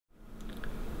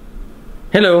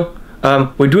Hello.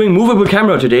 We're doing movable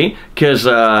camera today because,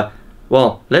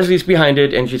 well, Leslie's behind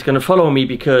it and she's gonna follow me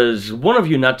because one of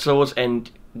you nutsos,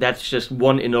 and that's just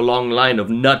one in a long line of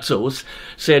nutsos,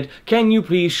 said, "Can you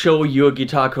please show your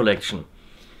guitar collection?"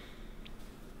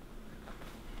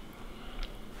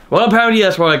 Well, apparently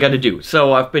that's what I gotta do.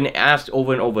 So I've been asked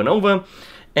over and over and over.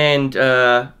 And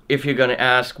if you're gonna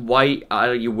ask, why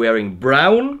are you wearing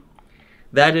brown?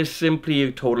 That is simply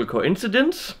a total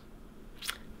coincidence.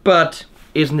 But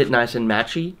isn't it nice and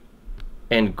matchy?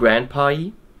 And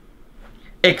grandpa-y?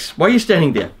 X, why are you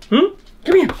standing there? Hmm?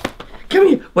 Come here. Come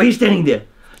here. Why are you standing there?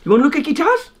 You wanna look at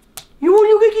guitars? You wanna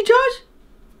look at guitars?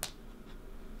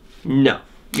 No.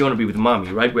 You wanna be with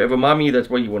mommy, right? Wherever mommy, that's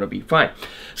where you wanna be. Fine.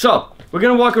 So, we're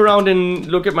gonna walk around and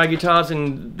look at my guitars,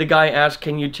 and the guy asked,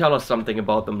 "Can you tell us something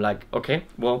about them?" Like, okay,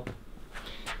 well,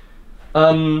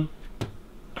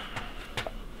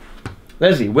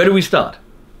 Leslie, where do we start?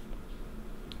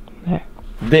 There.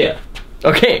 There.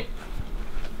 Okay.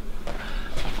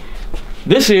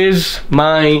 This is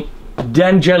my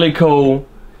Danelectro.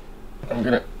 I'm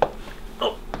gonna.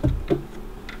 Oh.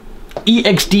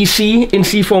 EXDC in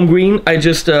seafoam green. I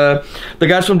just, the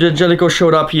guys from Danelectro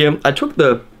showed up here. I took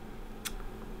the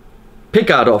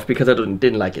pickguard off because I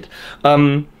didn't like it.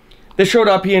 They showed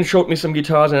up here and showed me some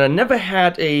guitars, and I never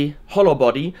had a hollow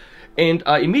body, and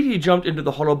I immediately jumped into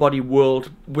the hollow body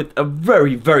world with a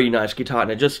very, very nice guitar,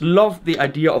 and I just loved the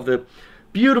idea of the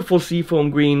beautiful seafoam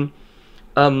green.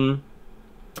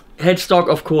 Headstock,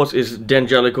 of course, is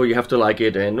Danelectro. You have to like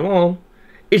it, and well,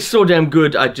 it's so damn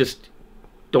good. I just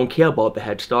don't care about the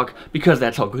headstock because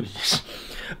that's how good it is.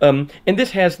 And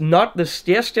this has not the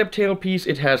stair-step tailpiece,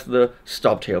 it has the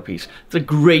stop tailpiece. It's a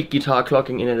great guitar,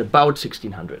 clocking in at about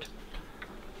 1600.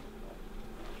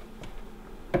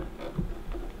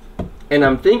 And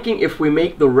I'm thinking if we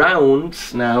make the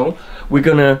rounds now, we're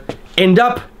gonna end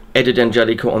up at a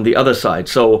Danelectro on the other side.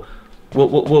 So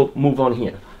we'll move on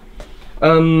here.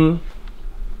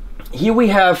 Here we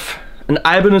have an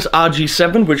Ibanez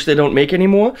RG7, which they don't make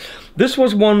anymore. This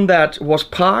was one that was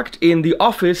parked in the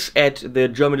office at the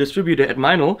German distributor at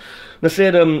Meinl. They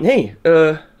said, hey,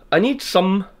 I need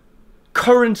some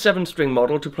current 7-string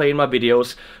model to play in my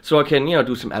videos so I can, you know,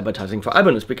 do some advertising for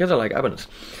Ibanez because I like Ibanez.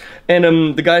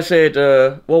 And the guy said,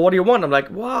 well, what do you want? I'm like,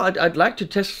 well, I'd like to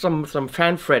test some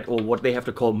fan fret, or what they have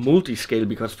to call multi-scale,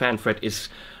 because fan fret is,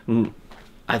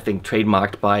 I think,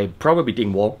 trademarked by probably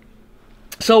Dingwall.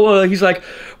 So he's like,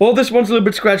 well, this one's a little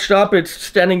bit scratched up. It's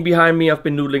standing behind me. I've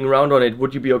been noodling around on it.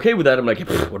 Would you be okay with that? I'm like,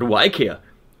 what do I care?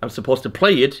 I'm supposed to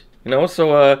play it, you know?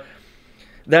 So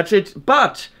that's it.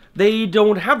 But they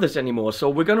don't have this anymore. So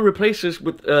we're going to replace this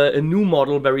with a new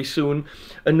model very soon.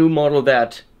 A new model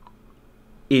that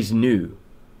is new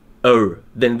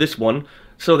than this one.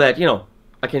 So that, you know,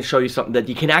 I can show you something that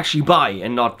you can actually buy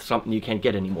and not something you can't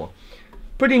get anymore.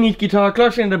 Pretty neat guitar.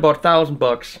 Clocking in at about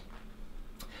 $1,000.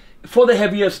 For the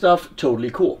heavier stuff,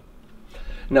 totally cool.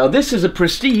 Now this is a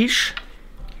Prestige.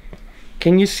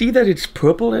 Can you see that it's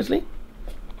purple, Leslie?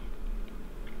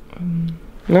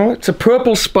 No, it's a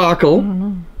purple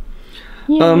sparkle.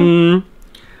 Yeah.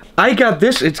 I got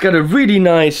this. It's got a really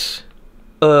nice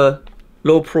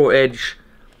low pro edge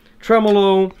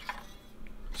tremolo,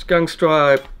 skunk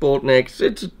stripe, bolt necks.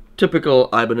 It's a typical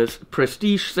Ibanez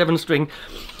Prestige 7-string.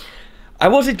 I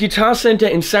was at Guitar Center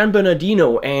in San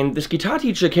Bernardino, and this guitar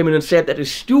teacher came in and said that a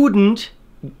student,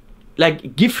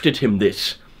 like, gifted him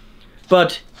this,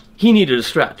 but he needed a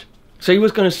Strat. So he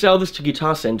was going to sell this to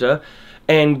Guitar Center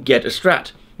and get a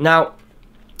Strat. Now,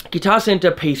 Guitar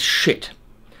Center pays shit.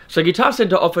 So Guitar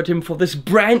Center offered him for this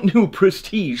brand new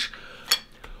Prestige,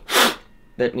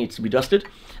 that needs to be dusted,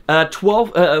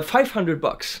 500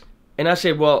 bucks. And I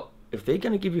said, well, if they're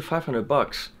going to give you 500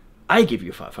 bucks, I give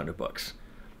you 500 bucks.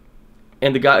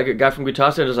 And the guy from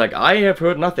Guitar Center is like, I have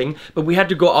heard nothing, but we had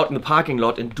to go out in the parking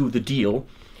lot and do the deal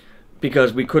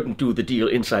because we couldn't do the deal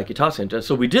inside Guitar Center.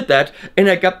 So we did that, and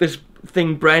I got this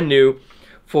thing brand new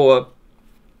for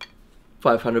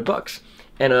 500 bucks.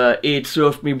 And it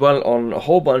served me well on a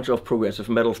whole bunch of progressive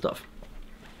metal stuff.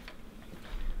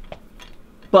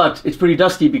 But it's pretty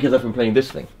dusty because I've been playing this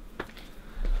thing.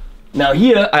 Now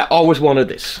here, I always wanted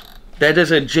this. That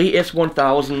is a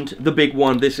JS1000, the big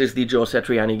one. This is the Joe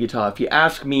Satriani guitar. If you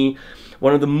ask me,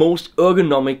 one of the most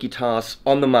ergonomic guitars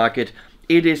on the market.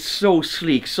 It is so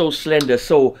sleek, so slender,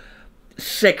 so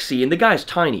sexy, and the guy's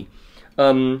tiny.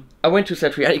 I went to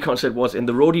Satriani concert once, and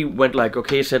the roadie went like,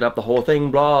 okay, set up the whole thing,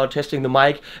 blah, testing the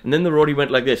mic, and then the roadie went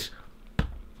like this.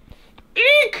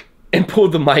 Eek! And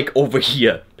pulled the mic over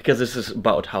here, because this is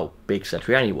about how big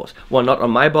Satriani was. Well, not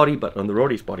on my body, but on the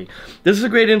roadie's body. This is a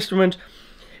great instrument.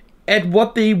 at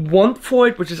what they want for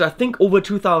it, which is I think over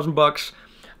 2,000 bucks,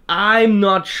 I'm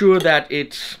not sure that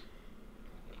it's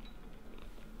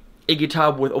a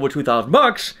guitar worth over 2,000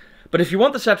 bucks. But if you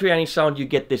want the Satriani sound, you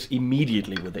get this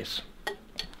immediately with this.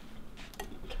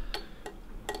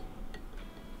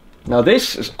 Now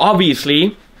this is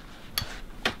obviously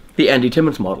the Andy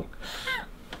Timmons model.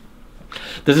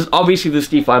 This is obviously the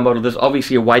Steve Vai model. This is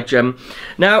obviously a white gem.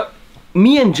 Now,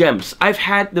 me and gems, I've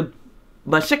had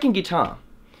my second guitar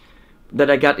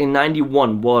that I got in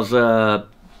 '91 was a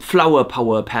flower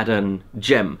power pattern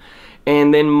gem.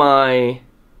 And then I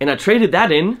traded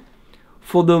that in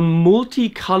for the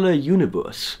multicolor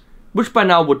universe, which by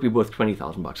now would be worth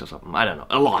 20,000 bucks or something. I don't know,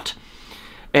 a lot.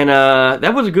 And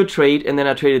that was a good trade. And then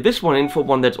I traded this one in for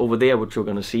one that's over there, which we're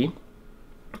gonna see.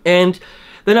 And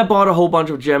then I bought a whole bunch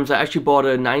of gems. I actually bought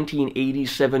a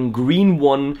 1987 green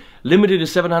one, limited to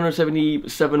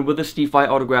 777 with a Steve Vai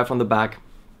autograph on the back.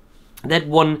 That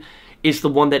one is the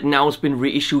one that now has been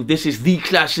reissued. This is the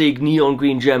classic neon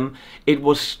green gem. It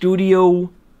was studio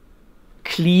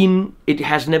clean. It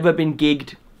has never been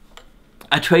gigged.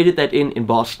 I traded that in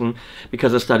Boston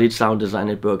because I studied sound design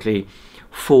at Berkeley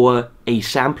for a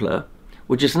sampler,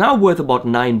 which is now worth about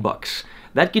 $9.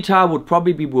 That guitar would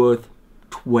probably be worth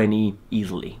 20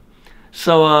 easily.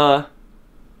 So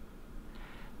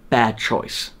bad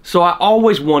choice. So I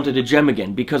always wanted a gem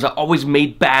again because I always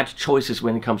made bad choices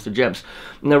when it comes to gems.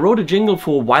 And I wrote a jingle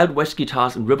for Wild West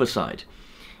Guitars in Riverside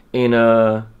in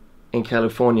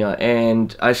California,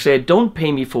 and I said, don't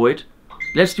pay me for it,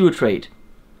 let's do a trade.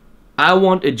 I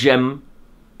want a gem,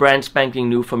 brand spanking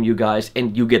new from you guys,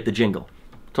 and you get the jingle.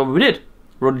 So we did.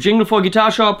 Wrote a jingle for a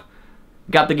guitar shop,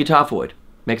 got the guitar for it.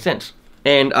 Makes sense.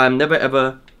 And I'm never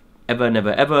ever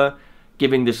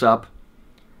giving this up.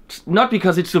 It's not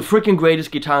because it's the freaking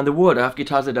greatest guitar in the world. I have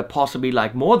guitars that are possibly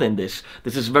like more than this.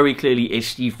 This is very clearly a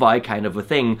Steve Vai kind of a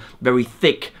thing. Very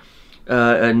thick,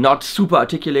 not super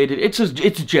articulated. It's a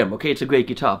gem, okay? It's a great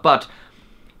guitar, but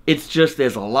it's just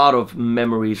there's a lot of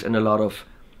memories and a lot of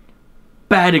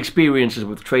bad experiences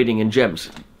with trading in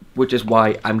gems, which is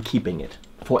why I'm keeping it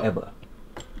forever.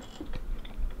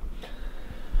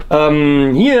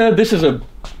 Here, this is a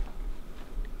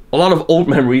lot of old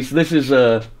memories. This is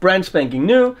brand spanking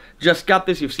new. Just got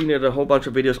this. You've seen it in a whole bunch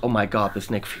of videos. Oh my god, this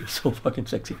neck feels so fucking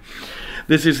sexy.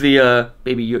 This is the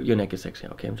baby. Your neck is sexy.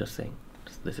 Okay, I'm just saying.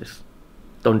 This is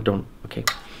don't. Okay.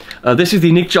 This is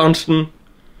the Nick Johnston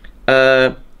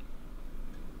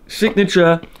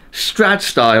signature Strat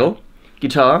style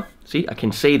guitar. See, I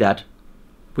can say that.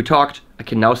 We talked. I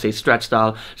can now say Strat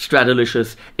style.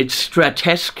 Stratalicious. It's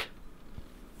Stratesque.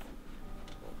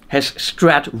 Has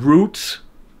Strat roots.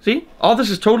 See? All this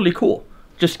is totally cool.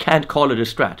 Just can't call it a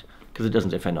Strat because it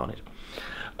doesn't say Fender on it.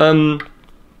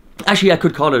 Actually, I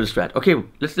could call it a Strat. Okay,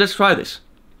 let's try this.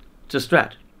 It's a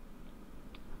Strat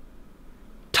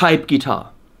type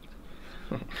guitar.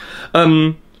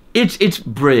 It's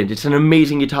brilliant. It's an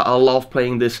amazing guitar. I love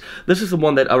playing this. This is the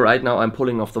one that right now I'm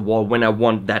pulling off the wall when I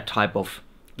want that type of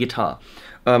guitar.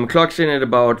 Clocks in at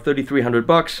about 3,300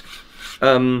 bucks.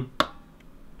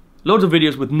 Loads of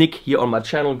videos with Nick here on my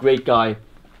channel. Great guy,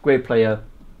 great player,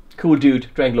 cool dude,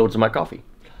 drank loads of my coffee.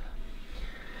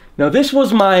 Now this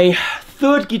was my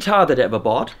third guitar that I ever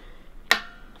bought.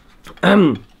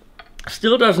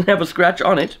 Still doesn't have a scratch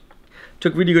on it.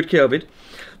 Took really good care of it.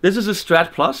 This is a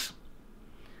Strat Plus.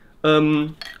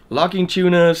 Locking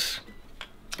tuners,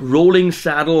 rolling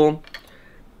saddle,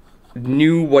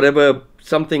 new whatever,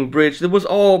 something bridge. That was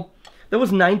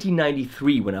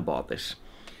 1993 when I bought this.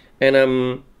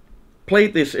 And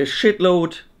played this a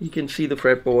shitload. You can see the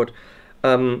fretboard.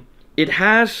 It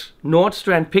has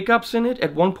Nordstrand pickups in it.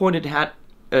 At one point it had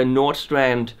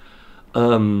Nordstrand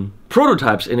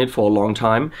prototypes in it for a long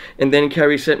time. And then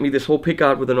Carrie sent me this whole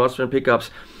pickup with the Nordstrand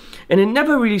pickups. And it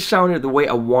never really sounded the way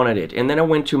I wanted it. And then I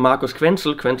went to Markus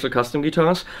Quenzel Custom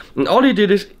Guitars. And all he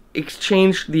did is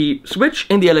exchange the switch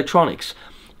and the electronics.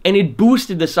 And it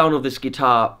boosted the sound of this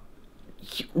guitar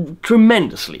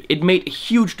tremendously. It made a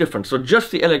huge difference. So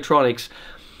just the electronics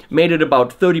made it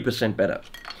about 30% better.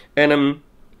 And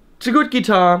it's a good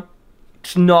guitar.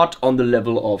 It's not on the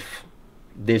level of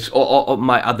this or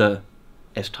my other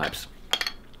S-types.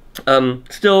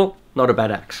 Still not a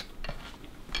bad axe.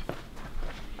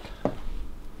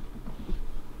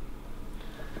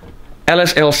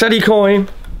 LSL Sedicoy,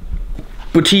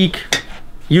 boutique,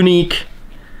 unique,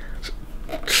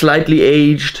 slightly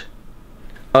aged.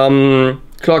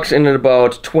 Clocks in at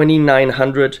about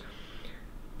 2,900.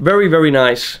 Very, very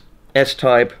nice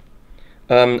S-type.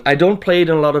 I don't play it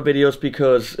in a lot of videos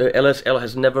because LSL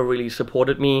has never really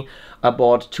supported me. I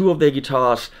bought two of their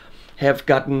guitars, have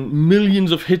gotten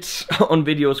millions of hits on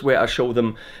videos where I show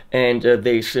them, and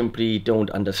they simply don't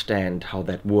understand how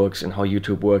that works and how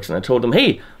YouTube works. And I told them,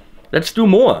 hey, let's do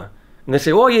more. And they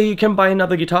say, oh yeah, you can buy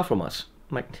another guitar from us.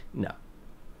 I'm like, no.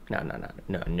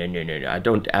 I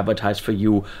don't advertise for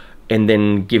you and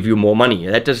then give you more money.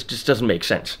 That just doesn't make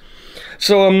sense.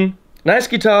 So, nice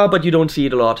guitar, but you don't see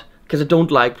it a lot, because I don't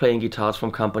like playing guitars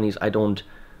from companies I don't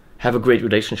have a great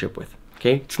relationship with.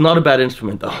 Okay, it's not a bad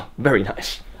instrument though. Very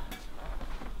nice.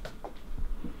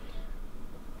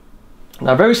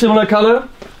 Now, very similar color,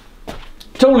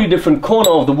 totally different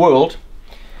corner of the world.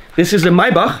 This is a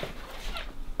Maybach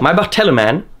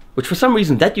Telemann, which for some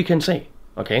reason that you can say.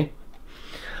 Okay.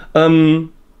 It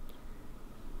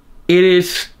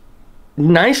is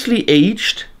nicely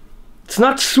aged. It's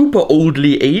not super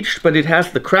oldly aged, but it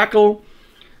has the crackle.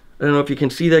 I don't know if you can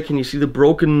see that. Can you see the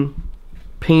broken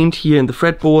paint here in the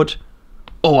fretboard?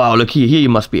 Oh wow, look here. Here you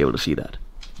must be able to see that.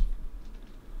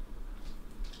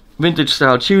 Vintage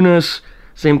style tuners.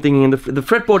 Same thing in the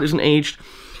fretboard isn't aged.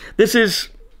 This is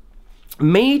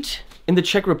made in the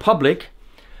Czech Republic,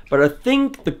 but I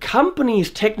think the company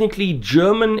is technically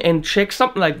German and Czech,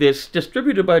 something like this,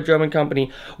 distributed by a German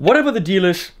company. Whatever the deal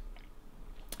is,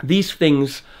 these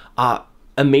things are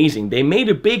amazing. They made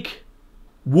a big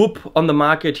whoop on the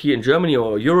market here in Germany,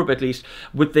 or Europe at least,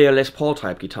 with their Les Paul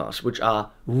type guitars, which are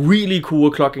really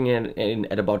cool, clocking in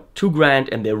at about $2,000,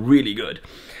 and they're really good.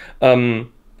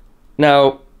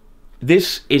 Now,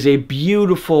 this is a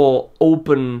beautiful,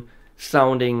 open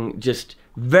sounding, just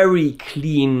very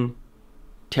clean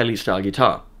Tele style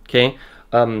guitar. Okay,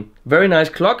 very nice.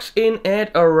 Clocks in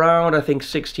at around, I think,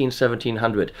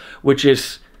 1700, which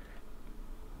is,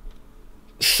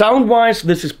 sound wise,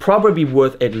 this is probably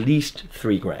worth at least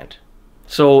 $3,000.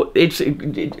 So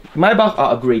Maybach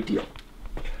are a great deal.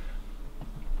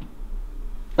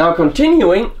 Now,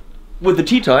 continuing with the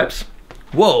T-types.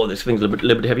 Whoa, this thing's a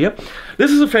little bit heavier.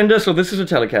 This is a Fender, so this is a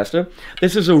Telecaster.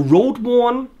 This is a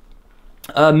road-worn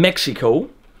Mexico.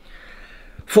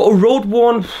 For a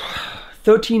road-worn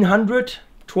 1300,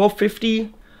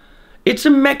 1250, it's a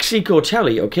Mexico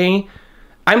Tele, okay?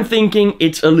 I'm thinking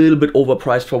it's a little bit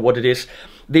overpriced for what it is.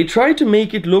 They try to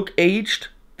make it look aged.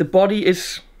 The body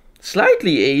is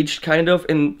slightly aged, kind of,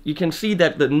 and you can see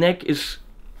that the neck is...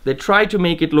 They try to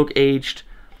make it look aged.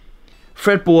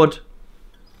 Fretboard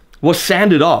was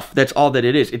sanded off, that's all that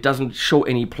it is. It doesn't show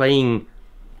any playing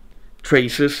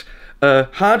traces.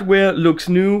 Hardware looks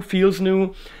new, feels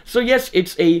new. So yes,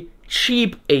 it's a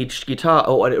cheap aged guitar,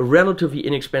 or a relatively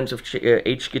inexpensive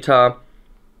aged guitar.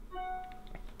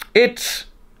 It's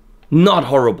not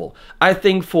horrible. I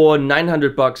think for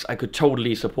 900 bucks I could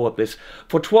totally support this.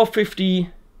 For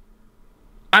 1250,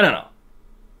 I don't know.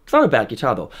 It's not a bad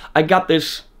guitar though. I got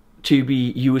this to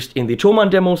be used in the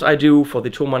Thomann demos I do. For the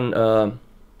Thomann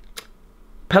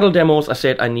pedal demos, I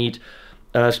said I need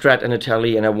a Strat and a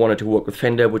Tele, and I wanted to work with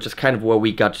Fender, which is kind of where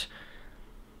we got,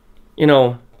 you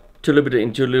know, into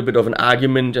a little bit of an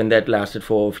argument, and that lasted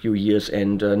for a few years,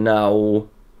 and now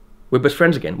we're best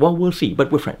friends again. Well, we'll see, but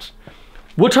we're friends.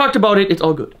 We talked about it, it's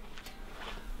all good.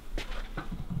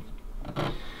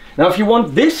 Now, if you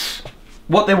want this,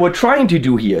 what they were trying to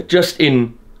do here, just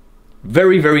in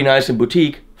very, very nice and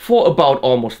boutique, for about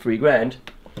almost $3,000,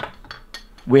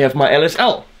 we have my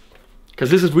LSL. Because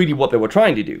this is really what they were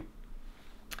trying to do.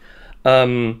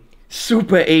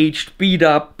 Super aged, beat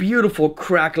up, beautiful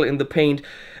crackle in the paint.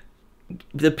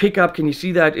 The pickup, can you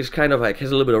see that, is kind of like, has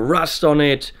a little bit of rust on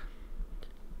it.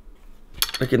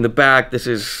 Like in the back, this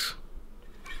is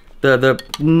the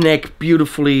neck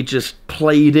beautifully just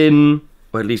played in,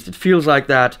 or at least it feels like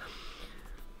that.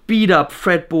 Beat up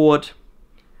fretboard,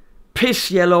 piss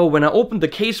yellow. When I opened the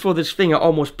case for this thing, I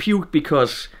almost puked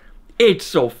because it's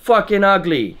so fucking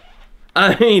ugly.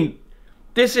 I mean,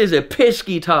 this is a piss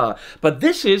guitar, but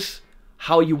this is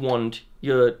how you want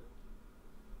your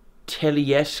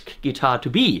Tele-esque guitar to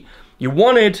be. You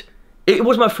want it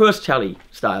was my first Tele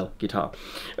style guitar,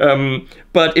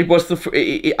 but it was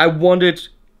I wanted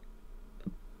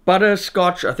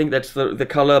butterscotch, I think that's the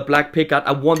color, black pickguard.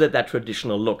 I wanted that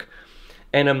traditional look,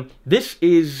 and this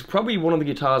is probably one of the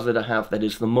guitars that I have that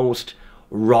is the most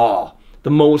raw,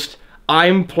 the most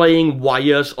I'm playing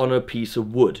wires on a piece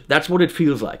of wood. That's what it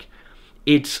feels like.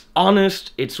 It's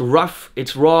honest, it's rough,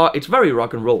 it's raw, it's very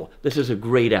rock and roll. This is a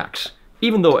great axe,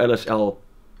 even though LSL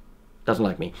doesn't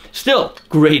like me. Still,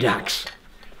 great axe.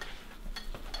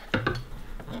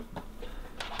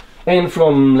 And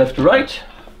from left to right,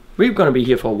 we're gonna be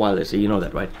here for a while, Lizzie, you know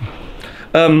that, right?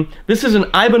 This is an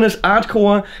Ibanez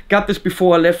Hardcore. Got this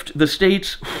before I left the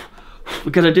States,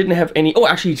 because I didn't have any... Oh,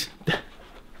 actually,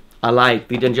 I like.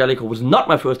 The Danelectro was not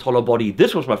my first hollow body.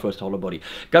 This was my first hollow body.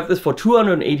 Got this for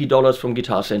 $280 from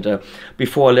Guitar Center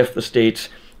before I left the States.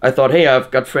 I thought, hey,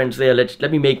 I've got friends there.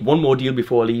 Let me make one more deal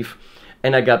before I leave.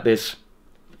 And I got this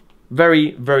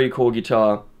very, very cool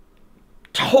guitar.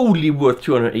 Totally worth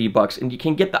 280 bucks. And you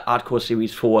can get the Hardcore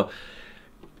series for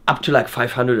up to like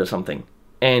 500 or something.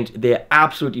 And they're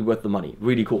absolutely worth the money.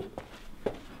 Really cool.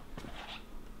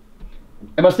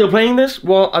 Am I still playing this?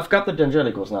 Well, I've got the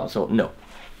Danelectros now, so no.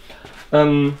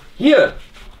 Here,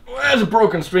 there's a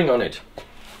broken string on it.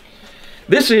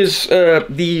 This is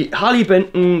the Harley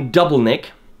Benton double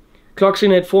neck. Clocks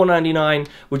in at $4.99,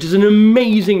 which is an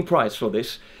amazing price for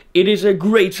this. It is a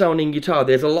great sounding guitar.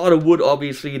 There's a lot of wood,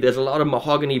 obviously. There's a lot of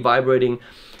mahogany vibrating.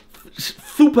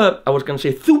 Super, I was gonna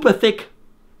say super thick.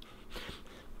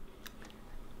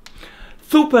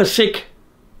 Super sick.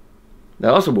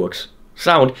 That also works.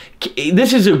 Sound.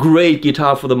 This is a great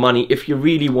guitar for the money if you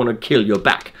really want to kill your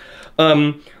back.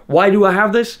 Why do I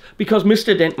have this? Because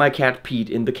Mr. Dent, my cat, peed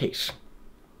in the case.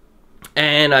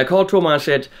 And I called Thomann and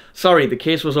said, sorry, the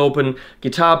case was open, the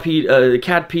cat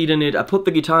peed in it, I put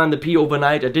the guitar in the pee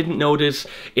overnight, I didn't notice,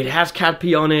 it has cat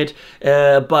pee on it,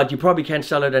 but you probably can't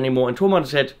sell it anymore. And Thomann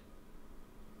said,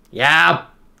 yeah,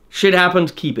 shit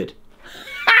happens, keep it.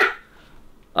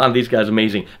 These guys are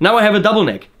amazing. Now I have a double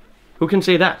neck. Who can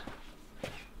say that?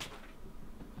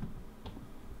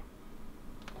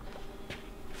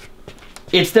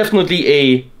 It's definitely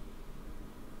a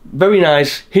very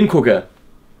nice Hingucker,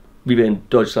 wie wir in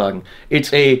Deutsch sagen.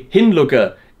 It's a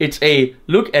Hinlooker. It's a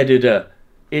look editor.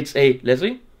 It's a,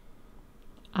 Leslie?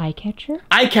 Eye catcher?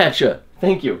 Eye catcher.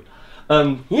 Thank you.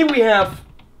 Here we have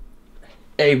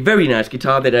a very nice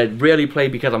guitar that I rarely play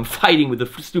because I'm fighting with the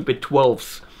stupid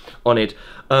 12s on it.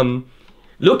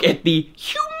 Look at the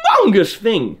humongous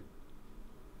thing.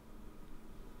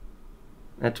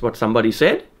 That's what somebody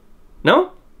said?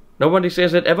 No? Nobody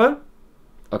says it ever?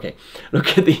 Okay,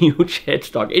 look at the huge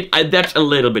headstock. That's a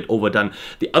little bit overdone.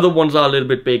 The other ones are a little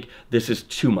bit big. This is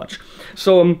too much.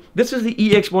 So this is the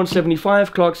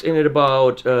EX175. Clocks in at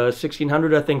about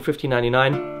 1600, I think,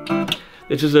 1599.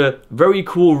 This is a very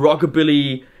cool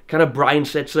rockabilly kind of Brian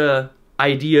Setzer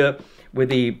idea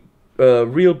with a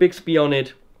real Bixby on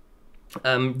it.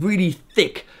 Really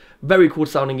thick, very cool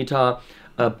sounding guitar.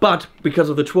 But because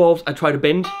of the 12s, I try to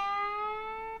bend.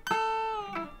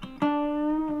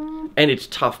 And it's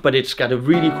tough, but it's got a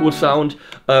really cool sound.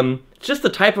 It's just the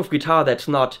type of guitar that's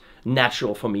not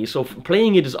natural for me. So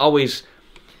playing it is always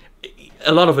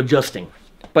a lot of adjusting.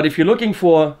 But if you're looking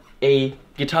for a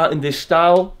guitar in this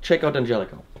style, check out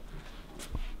Danelectro.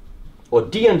 Or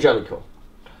Danelectro.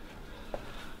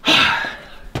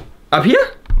 Up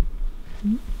here?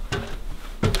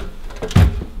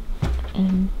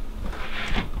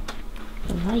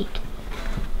 The light.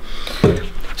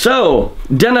 So,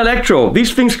 Danelectro.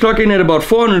 These things clock in at about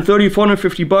 430,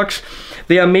 450 bucks.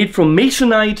 They are made from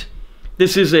masonite.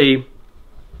 This is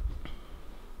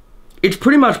it's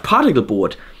pretty much particle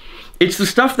board. It's the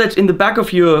stuff that's in the back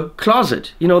of your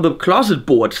closet. You know, the closet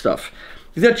board stuff.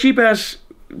 These are cheap ass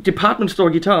department store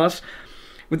guitars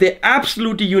with their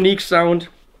absolutely unique sound.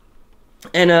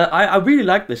 And I really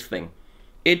like this thing.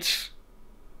 It's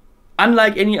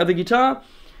unlike any other guitar.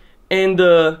 And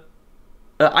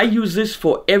I use this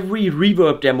for every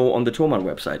reverb demo on the Thomann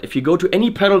website. If you go to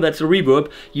any pedal that's a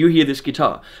reverb, you hear this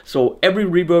guitar. So every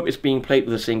reverb is being played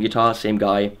with the same guitar, same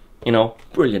guy. You know,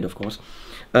 brilliant, of course.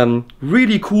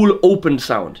 Really cool open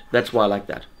sound. That's why I like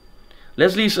that.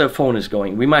 Leslie's phone is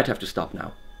going. We might have to stop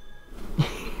now.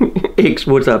 X,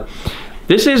 what's up?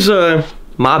 This is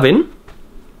Marvin.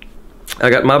 I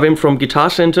got Marvin from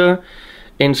Guitar Center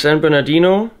in San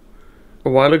Bernardino a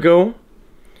while ago.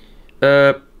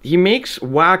 He makes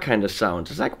wah kind of sounds.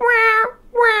 It's like wow,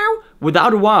 wow,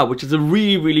 without a wah, which is a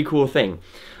really, really cool thing.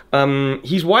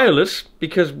 He's wireless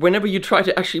because whenever you try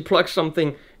to actually plug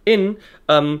something in,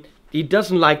 he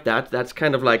doesn't like that. That's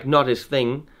kind of like not his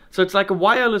thing. So it's like a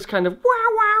wireless kind of wow,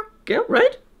 wow. Okay,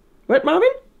 right? Right,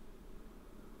 Marvin?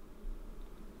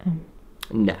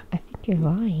 Nah. I think you're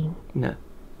lying. Nah.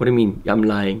 What do you mean? I'm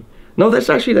lying. No, that's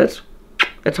actually that's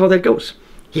how that goes.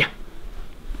 Yeah.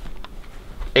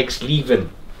 Ex-Leven.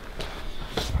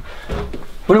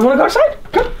 What, do you want to go outside?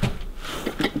 Come.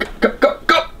 Go, go,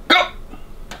 go, go.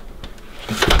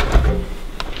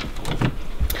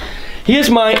 Here's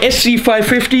my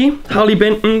SC550 Harley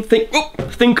Benton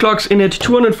thing clocks in at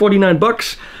 249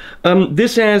 bucks.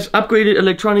 This has upgraded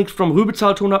electronics from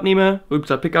Rübezahl Tonabnehmer,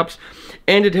 Rübezahl pickups,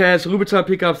 and it has Rübezahl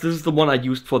pickups. This is the one I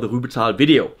used for the Rübezahl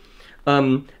video.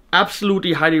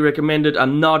 Absolutely highly recommended.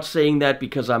 I'm not saying that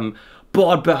because I'm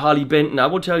bought by Harley Benton. I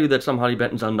will tell you that some Harley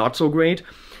Bentons are not so great.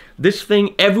 This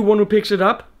thing, everyone who picks it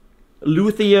up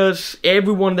luthiers,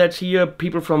 everyone that's here,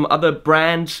 people from other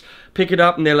brands pick it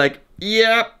up and they're like,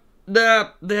 yeah,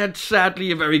 that's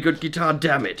sadly a very good guitar,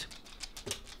 damn it.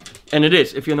 And it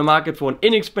is. If you're in the market for an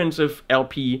inexpensive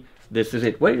LP, this is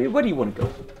it. Where do you want to go?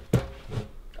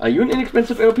 Are you an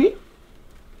inexpensive LP?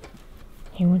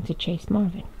 He wants to Chase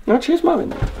Marvin. No, Chase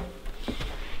Marvin.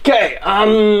 Okay,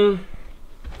 I'm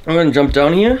gonna jump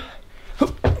down here.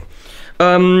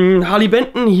 Harley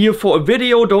Benton here for a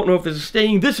video. Don't know if this is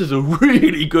staying. This is a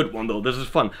really good one though. This is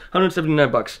fun.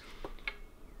 179 bucks.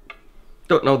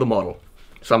 Don't know the model.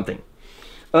 Something.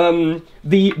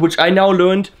 Which I now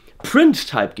learned, Prince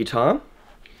type guitar.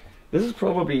 This is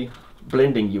probably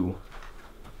blending you.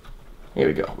 Here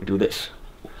we go. We do this.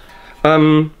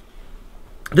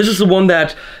 This is the one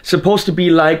that's supposed to be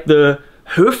like the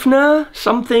Höfner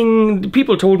something.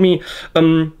 People told me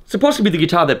supposed to be the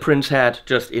guitar that Prince had,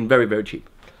 just in very, very cheap.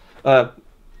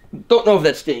 Don't know if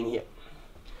that's staying here.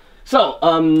 So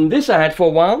this I had for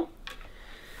a while.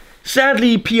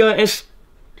 Sadly, PRS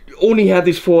only had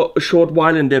this for a short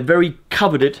while, and they're very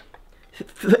coveted.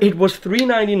 It was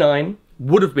 $3.99.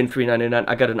 Would have been $3.99.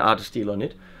 I got an artist deal on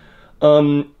it.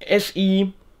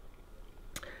 SE.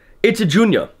 It's a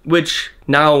junior, which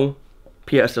now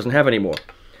PRS doesn't have anymore.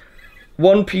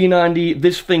 1P90,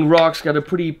 this thing rocks, got a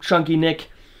pretty chunky neck.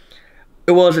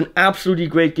 It was an absolutely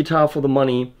great guitar for the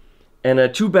money,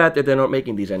 and too bad that they're not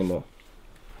making these anymore.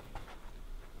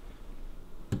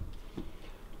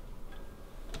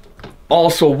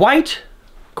 Also white,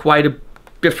 quite a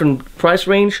different price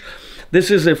range. This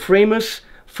is a Framus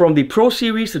from the Pro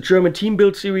series, the German team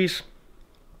build series.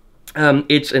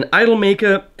 It's an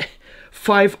Idolmaker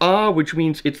 5R, which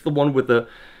means it's the one with the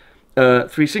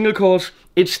 3 single coils.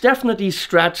 It's definitely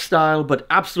Strat style, but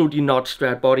absolutely not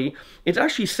Strat body. It's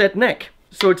actually set neck,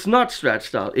 so it's not Strat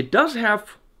style. It does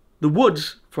have the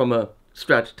woods from a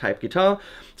Strat type guitar.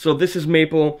 So this is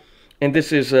maple, and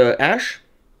this is ash.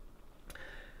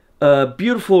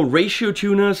 Beautiful ratio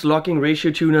tuners, locking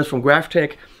ratio tuners from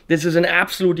Graphtec. This is an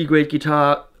absolutely great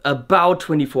guitar, about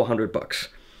 2,400 bucks.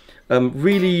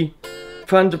 Really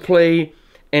fun to play.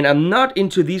 And I'm not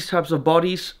into these types of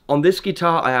bodies. On this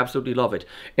guitar, I absolutely love it.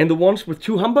 And the ones with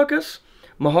 2 humbuckers,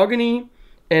 mahogany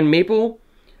and maple,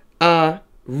 are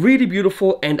really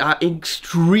beautiful and are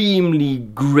extremely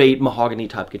great mahogany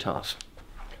type guitars.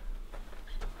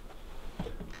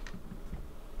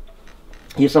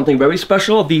 Here's something very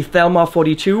special, the Thelma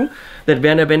 42 that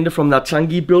Werner Wende from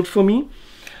Nazangi built for me.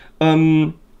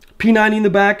 P90 in the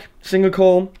back, single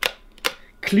coil.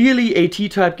 Clearly a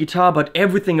T-type guitar, but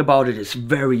everything about it is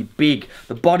very big.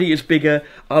 The body is bigger.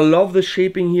 I love the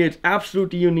shaping here. It's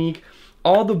absolutely unique.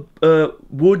 All the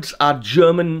woods are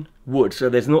German wood, so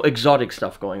there's no exotic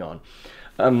stuff going on.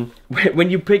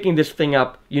 When you're picking this thing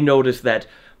up, you notice that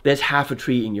there's half a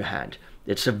tree in your hand.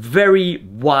 It's a very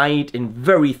wide and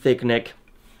very thick neck,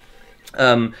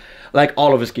 like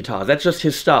all of his guitars. That's just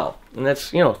his style. And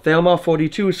that's, you know, Thelma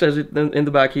 42 says it in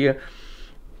the back here.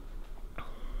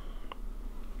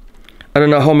 I don't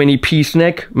know how many piece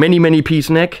neck, many piece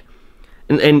neck,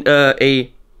 and a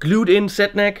glued in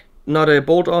set neck, not a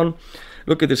bolt on.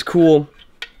 Look at this cool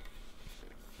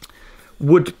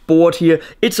wood board here.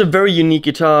 It's a very unique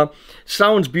guitar,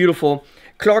 sounds beautiful,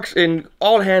 clocks in,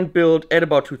 all hand built at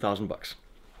about 2,000 bucks.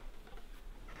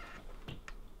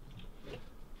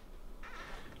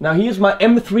 Now here's my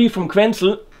M3 from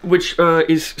Quenzel, which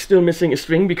is still missing a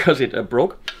string because it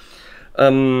broke.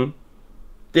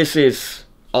 This is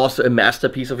also a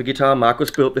masterpiece of a guitar. Marcus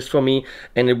built this for me,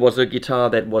 and it was a guitar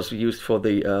that was used for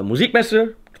the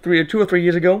Musikmesse 2 or 3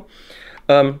 years ago.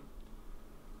 3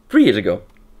 years ago.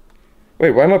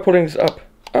 Wait, why am I pulling this up?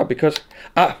 Because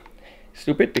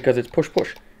it's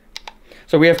push.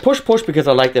 So we have push because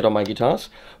I like that on my guitars.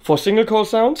 For single coil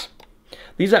sounds,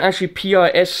 these are actually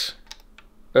PRS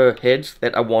heads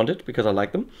that I wanted because I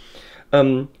like them.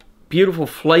 Beautiful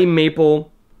flame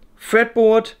maple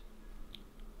fretboard.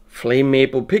 Flame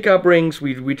maple pickup rings.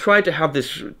 We tried to have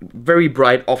this very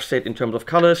bright offset in terms of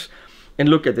colors. And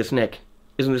look at this neck.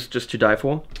 Isn't this just to die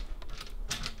for?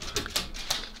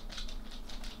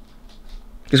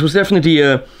 This was definitely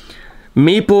a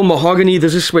maple mahogany.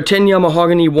 This is Swetenia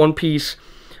mahogany, one piece.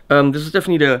 This is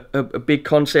definitely a big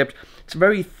concept. It's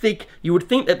very thick. You would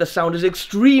think that the sound is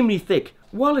extremely thick.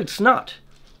 Well, it's not.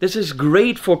 This is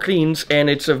great for cleans, and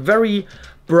it's a very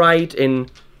bright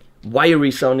and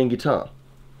wiry sounding guitar.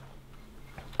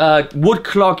 Would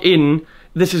clock in.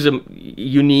 This is a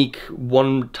unique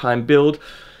one-time build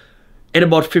at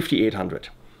about 5,800.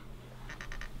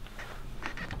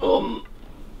 Well,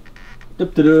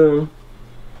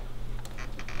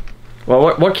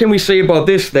 what can we say about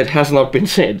this that has not been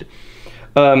said?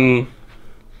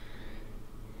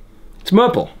 It's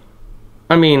Merple.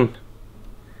 I mean,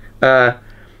 Kiana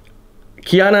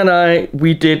and I,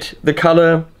 we did the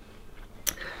color,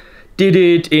 did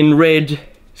it in red,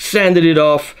 sanded it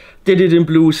off, did it in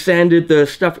blue, sanded the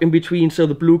stuff in between so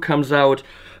the blue comes out.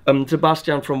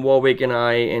 Sebastian from Warwick and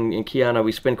I and Kiana,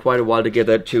 we spent quite a while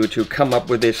together to come up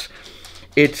with this.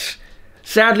 It's,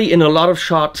 sadly, in a lot of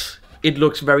shots, it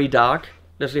looks very dark.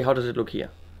 Leslie, how does it look here?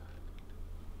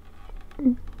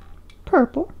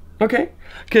 Purple. Okay,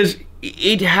 because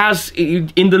it has,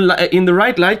 in the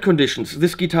right light conditions,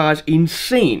 this guitar is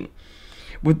insane.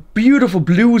 With beautiful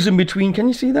blues in between. Can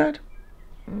you see that?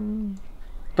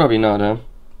 Probably not, huh?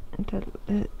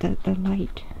 The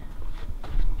light.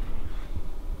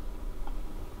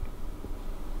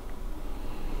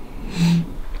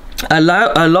 I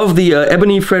love the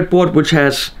ebony fretboard, which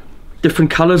has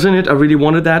different colors in it. I really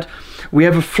wanted that. We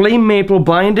have a flame maple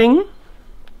binding,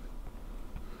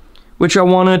 which I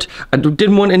wanted. I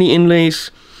didn't want any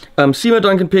inlays. Seymour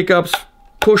Duncan pickups,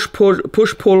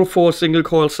 push-pull for single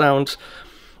coil sounds.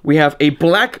 We have a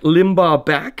black limbar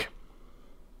back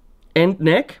and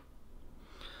neck.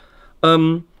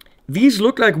 These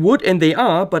look like wood, and they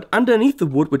are, but underneath the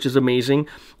wood, which is amazing,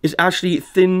 is actually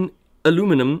thin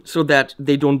aluminum so that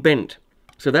they don't bend.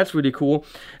 So that's really cool.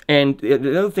 And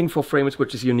the other thing for Framus,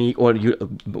 which is unique, or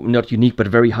not unique, but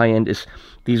very high-end, is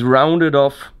these rounded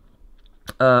off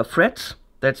frets.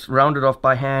 That's rounded off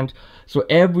by hand. So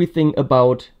everything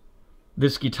about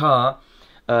this guitar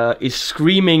is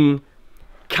screaming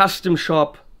custom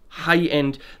shop,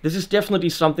 high-end. This is definitely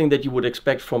something that you would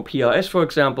expect from PRS, for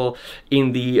example,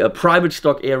 in the private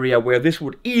stock area, where this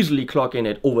would easily clock in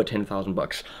at over 10,000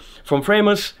 bucks. From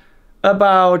Framus,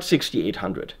 about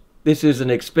 6,800. This is an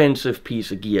expensive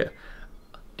piece of gear.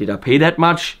 Did I pay that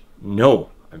much? No.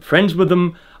 I'm friends with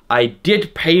them. I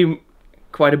did pay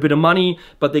quite a bit of money,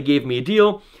 but they gave me a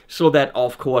deal so that,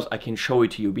 of course, I can show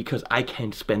it to you, because I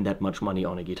can't spend that much money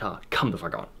on a guitar. Come the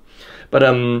fuck on. But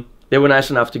they were nice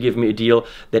enough to give me a deal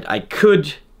that I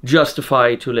could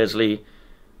justify to Leslie.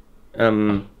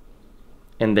 And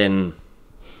then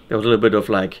there was a little bit of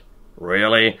like,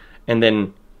 really? And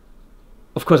then,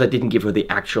 of course, I didn't give her the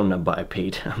actual number I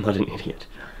paid. I'm not an idiot.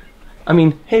 I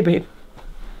mean, hey, babe.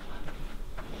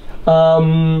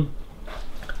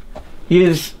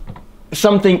 Here's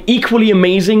something equally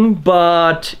amazing,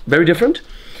 but very different.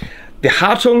 The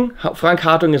Hartung. Frank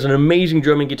Hartung is an amazing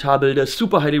German guitar builder,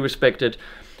 super highly respected.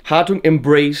 Hartung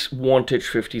Embrace Vantage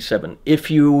 57.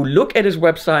 If you look at his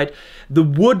website, the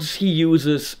woods he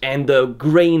uses and the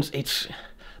grains,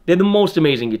 they're the most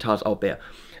amazing guitars out there.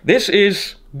 This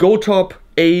is Gold Top,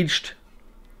 aged,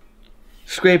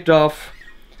 scraped off,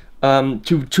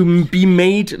 to be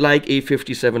made like a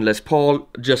 57 Les Paul,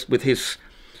 just with his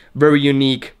very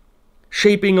unique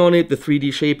shaping on it, the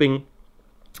 3D shaping.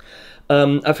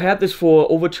 I've had this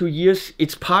for over 2 years.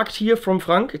 It's parked here from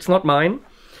Frank, it's not mine.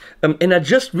 And I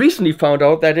just recently found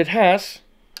out that it has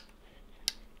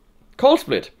cold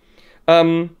split.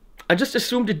 I just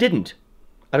assumed it didn't.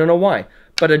 I don't know why,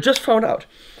 but I just found out.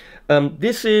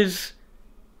 This is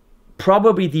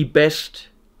probably the best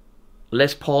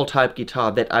Les Paul type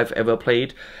guitar that I've ever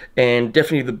played, and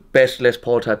definitely the best Les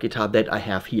Paul type guitar that I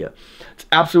have here. It's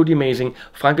absolutely amazing.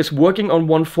 Frank is working on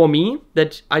one for me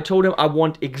that I told him I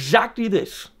want exactly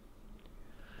this,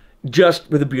 just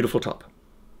with a beautiful top.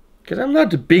 Because I'm not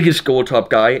the biggest gold top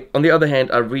guy. On the other hand,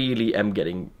 I really am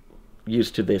getting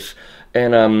used to this,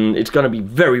 and it's gonna be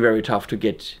very, very tough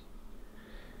to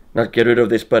not get rid of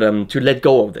this, but to let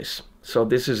go of this. So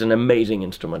this is an amazing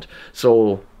instrument.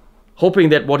 So hoping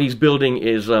that what he's building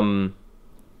is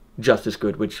just as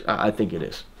good, which I think it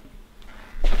is.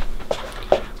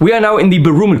 We are now in the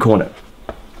Berumen corner.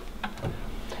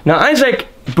 Now Isaac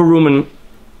Berumen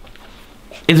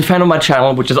is a fan of my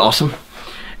channel, which is awesome.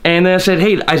 And then I said,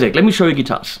 hey Isaac, let me show you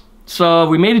guitars. So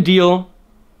we made a deal,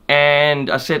 and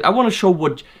I said, I want to show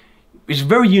what is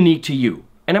very unique to you,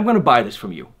 and I'm going to buy this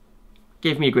from you.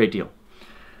 Gave me a great deal.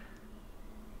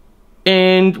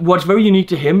 And what's very unique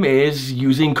to him is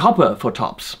using copper for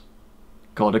tops,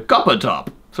 called a copper top.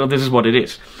 So this is what it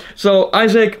is. So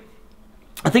Isaac,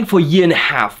 I think for a year and a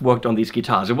half, worked on these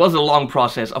guitars. It was a long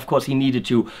process. Of course, he needed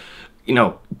to,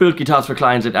 build guitars for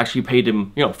clients that actually paid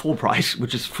him, full price,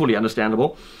 which is fully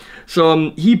understandable.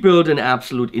 So he built an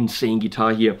absolute insane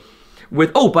guitar here.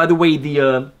 With, oh, by the way,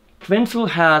 the Quenzel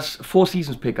has 4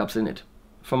 Seasons pickups in it,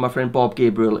 from my friend Bob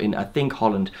Gabriel in, I think,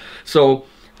 Holland. So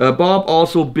Bob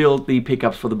also built the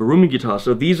pickups for the Berumen guitar.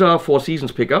 So these are 4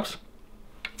 Seasons pickups,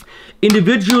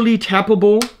 individually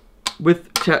tappable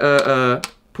with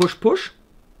push-push.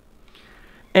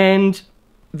 And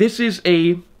this is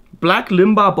a black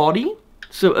limbar body,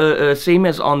 so same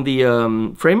as on the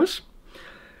Framus.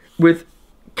 with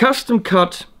custom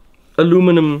cut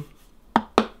aluminum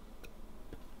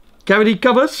cavity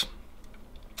covers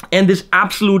and this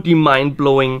absolutely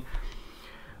mind-blowing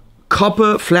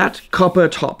flat copper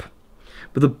top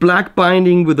with a black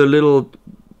binding with a little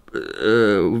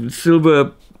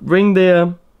silver ring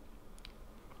there.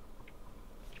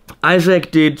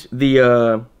 Isaac did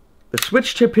the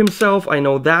switch tip himself, I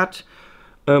know that.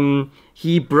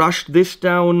 He brushed this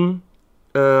down.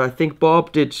 I think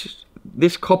Bob did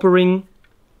this copper ring.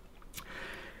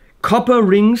 Copper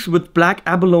rings with black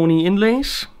abalone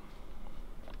inlays.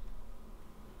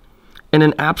 And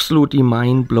an absolutely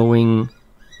mind-blowing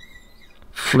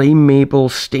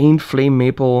stained flame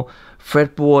maple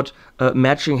fretboard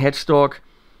matching headstock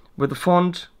with the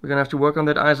font. We're gonna have to work on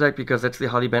that, Isaac, because that's the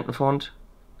Harley Benton font.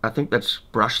 I think that's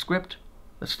brush script.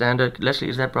 The standard. Leslie,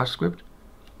 is that brush script?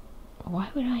 Why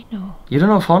would I know? You don't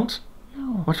know fonts?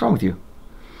 No. What's wrong with you?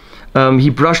 He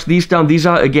brushed these down. These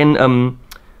are again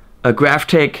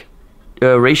Graphtec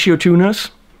ratio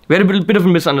tuners. We had a bit of a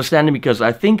misunderstanding because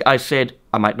I think I said,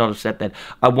 I might not have said that,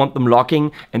 I want them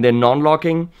locking and then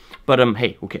non-locking, but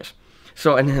hey, who cares?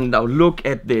 So, and then now look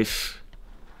at this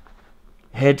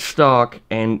headstock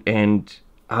and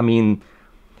I mean,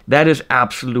 that is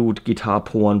absolute guitar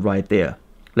porn right there.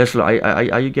 Leslie,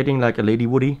 are you getting like a Lady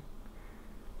Woody?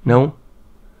 No?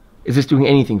 Is this doing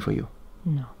anything for you?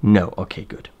 No. No, okay,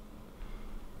 good.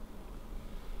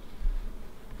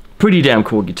 Pretty damn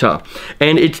cool guitar.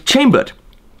 And it's chambered.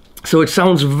 So it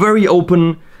sounds very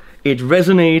open, it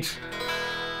resonates.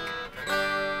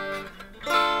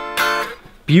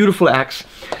 Beautiful axe.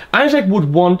 Isaac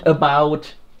would want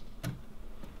about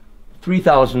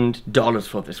 $3,000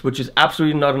 for this, which is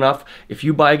absolutely not enough. If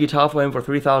you buy a guitar for him for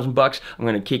 3,000 bucks, I'm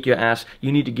gonna kick your ass.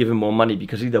 You need to give him more money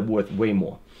because these are worth way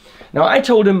more. Now I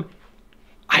told him,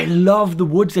 I love the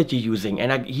woods that you're using,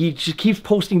 and he just keeps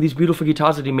posting these beautiful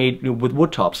guitars that he made with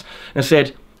wood tops. And I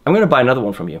said, I'm gonna buy another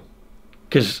one from you,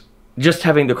 because just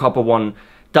having the copper one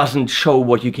doesn't show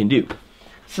what you can do.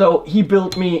 So he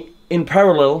built me in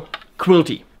parallel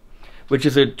Quilty, which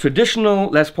is a traditional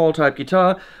Les Paul type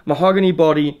guitar, mahogany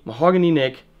body, mahogany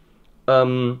neck,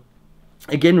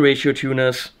 again ratio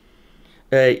tuners.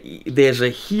 There's a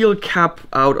heel cap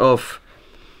out of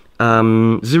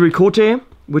Ziricote,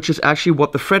 which is actually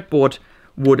what the fretboard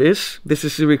wood is. This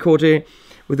is Ziricote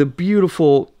with a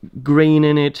beautiful grain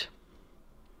in it.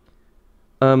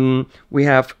 We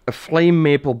have a flame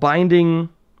maple binding.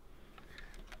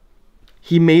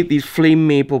 He made these flame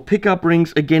maple pickup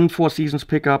rings, again 4 Seasons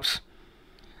pickups.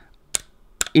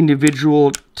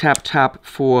 Individual tap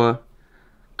for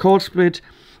cold split,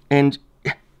 and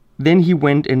then he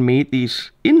went and made these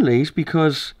inlays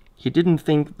because he didn't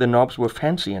think the knobs were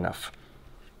fancy enough.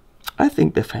 I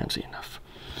think they're fancy enough.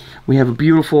 We have a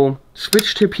beautiful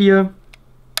switch tip here,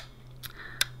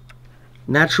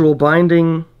 natural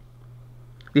binding.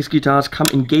 These guitars come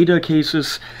in gator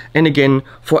cases, and again,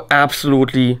 for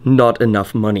absolutely not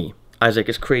enough money. Isaac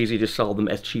is crazy to sell them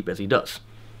as cheap as he does.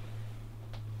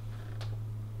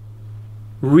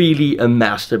 Really a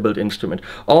master-built instrument.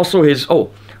 Also his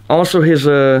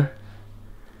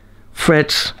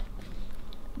frets,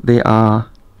 they are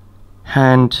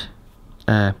hand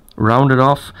rounded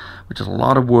off, which is a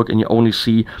lot of work, and you only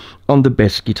see on the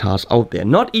best guitars out there.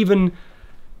 Not even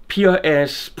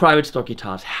PRS private stock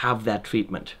guitars have that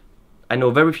treatment. I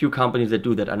know very few companies that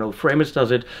do that. I know Framus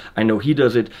does it, I know he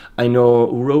does it, I know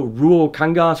Ruo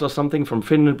Kangas or something from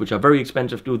Finland, which are very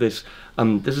expensive, do this.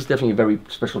 This is definitely a very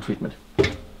special treatment.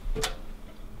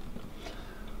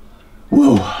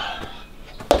 Whoa.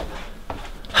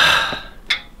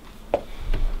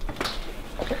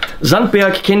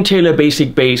 Sandberg Tele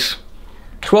basic bass,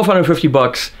 1,250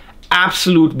 bucks.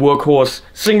 Absolute workhorse,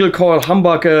 single coil,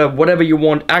 humbucker, whatever you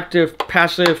want, active,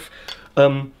 passive.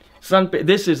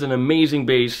 This is an amazing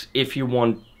bass if you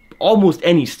want almost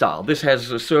any style. This has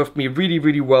served me really,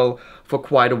 really well for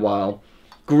quite a while.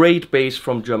 Great bass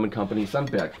from German company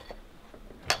Sandberg.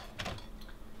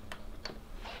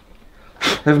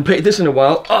 Haven't played this in a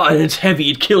while. Oh, and it's heavy,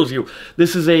 it kills you.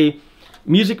 This is a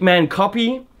Music Man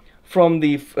copy from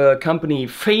the company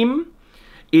Fame.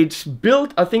 It's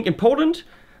built, I think, in Poland.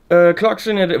 Clocks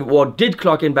in it, or did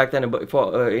clock in back then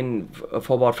for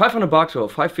about 500 bucks or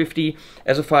 550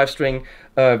 as a 5-string.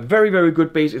 Very, very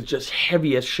good bass. It's just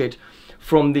heavy as shit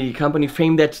from the company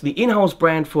Fame. That's the in-house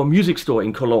brand for a music store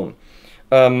in Cologne.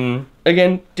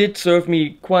 Again, did serve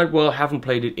me quite well. Haven't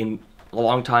played it in a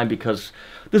long time because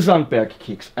the Sandberg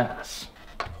kicks ass.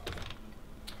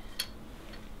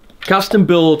 Custom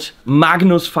built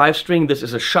Magnus 5-string. This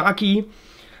is a Sharky.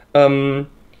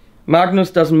 Magnus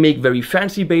doesn't make very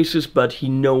fancy basses, but he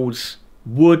knows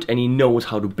wood and he knows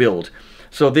how to build.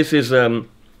 So this is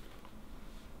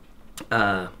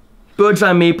bird's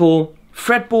eye maple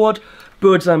fretboard,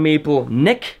 bird's eye maple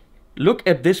neck. Look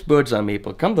at this bird's eye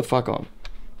maple. Come the fuck on.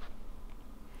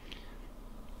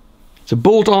 It's a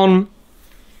bolt-on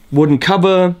wooden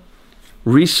cover,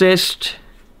 recessed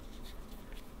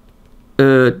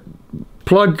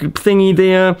plug thingy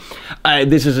there.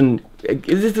 This is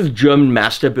a German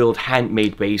master built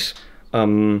handmade bass. I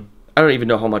don't even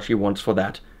know how much he wants for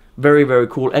that. Very, very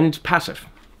cool, and it's passive.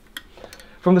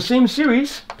 From the same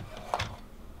series,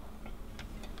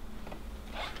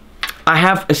 I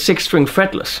have a 6-string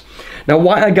fretless. Now,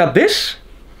 why I got this?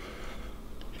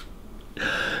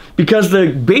 Because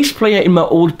the bass player in my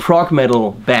old prog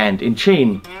metal band in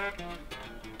Chain,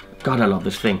 God, I love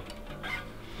this thing.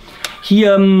 He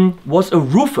was a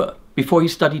roofer before he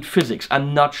studied physics.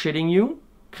 I'm not shitting you.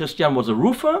 Christian was a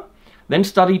roofer, then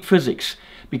studied physics.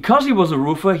 Because he was a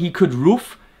roofer, he could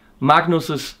roof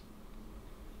Magnus's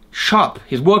shop,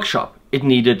 his workshop.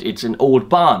 It's an old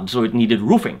barn, so it needed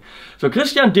roofing. So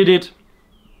Christian did it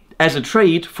as a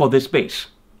trade for this bass.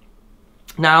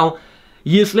 Now,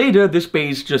 years later, this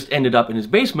bass just ended up in his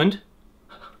basement.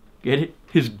 Get it?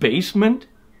 His basement?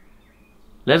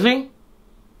 Leslie?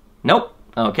 Nope.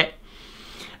 Okay.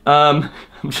 I'm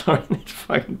sorry, it's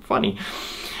fucking funny.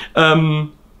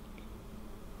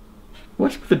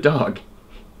 What's with the dog?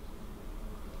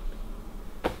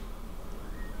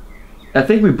 I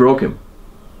think we broke him.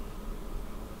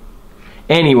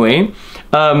 Anyway,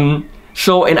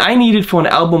 so, and I needed for an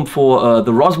album for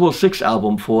the Roswell 6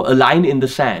 album for A Line in the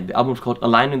Sand. The album's called A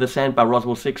Line in the Sand by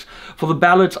Roswell 6. For the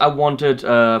ballads, I wanted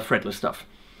fretless stuff.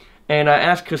 And I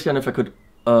asked Christian if I could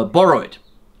borrow it.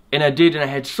 And I did, and I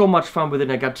had so much fun with it,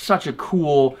 and I got such a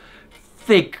cool,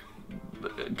 thick,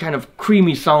 kind of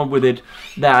creamy sound with it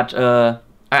that I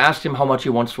asked him how much he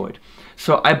wants for it.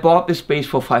 So I bought this bass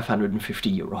for 550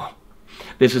 euro.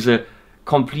 This is a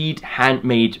complete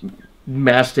handmade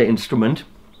master instrument.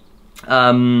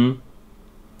 And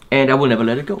I will never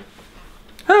let it go.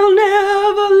 I'll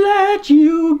never let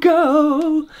you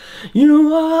go.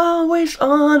 You're always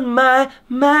on my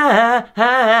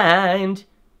mind.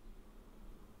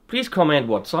 Please comment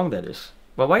what song that is.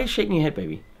 Well, why are you shaking your head,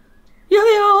 baby? You're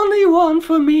the only one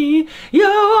for me. You're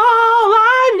all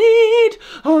I need.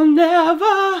 I'll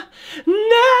never,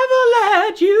 never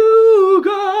let you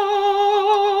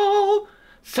go.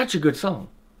 Such a good song.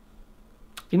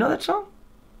 You know that song?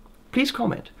 Please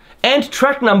comment. And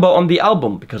track number on the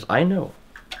album, because I know.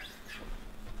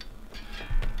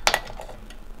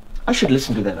 I should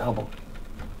listen to that album.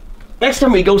 Next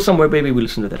time we go somewhere, baby, we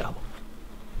listen to that album.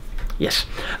 Yes.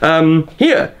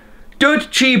 Here.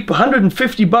 Dirt cheap,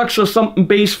 150 bucks or something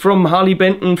bass from Harley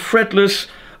Benton, fretless.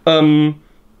 I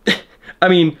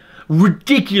mean,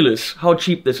 ridiculous how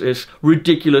cheap this is.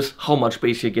 Ridiculous how much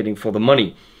bass you're getting for the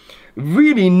money.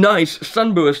 Really nice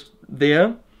sunburst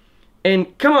there.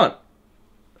 And come on.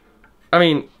 I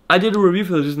mean, I did a review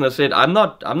for this and I said, I'm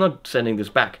not sending this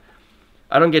back.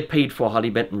 I don't get paid for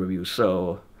Harley Benton reviews,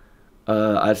 so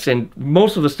I sent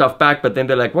most of the stuff back, but then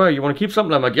they're like, well, you want to keep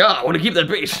something? I'm like, yeah, I want to keep that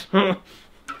bass.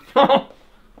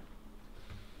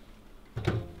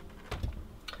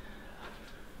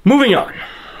 Moving on.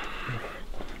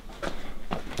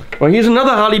 Well, here's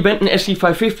another Harley Benton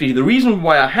SC550. The reason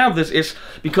why I have this is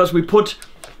because we put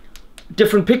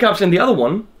different pickups in the other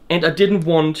one, and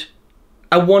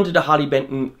I wanted a Harley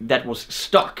Benton that was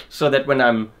stock, so that when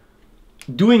I'm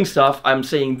doing stuff, I'm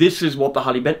saying this is what the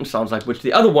Harley Benton sounds like, which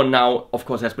the other one now, of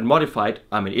course, has been modified.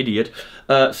 I'm an idiot.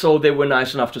 So they were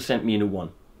nice enough to send me a new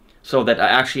one, so that I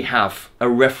actually have a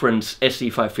reference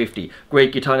SC550.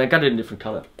 Great guitar, and I got it in a different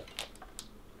color.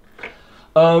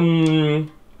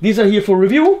 These are here for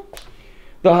review.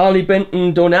 The Harley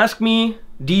Benton Don't Ask Me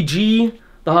DG,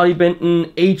 the Harley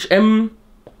Benton HM.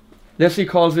 Leslie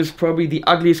calls this probably the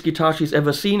ugliest guitar she's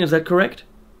ever seen. Is that correct?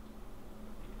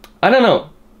 I don't know.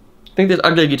 I think there's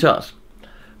ugly guitars.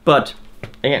 But,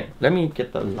 again, let me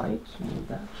get the lights. Move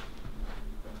that.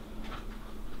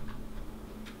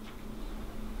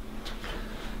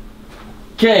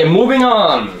 Okay, moving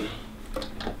on.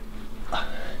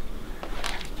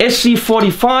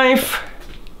 SC45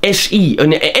 SE,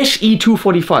 an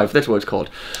SE245, that's what it's called.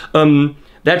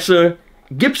 That's a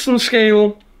Gibson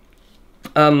scale.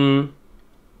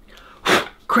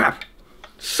 Crap,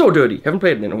 so dirty. Haven't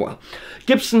played it in a while.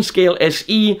 Gibson scale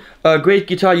SE, great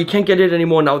guitar. You can't get it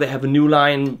anymore now. They have a new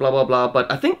line, blah blah blah.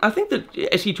 But I think that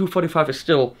SE245 is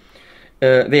still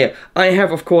there. I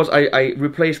have, of course, I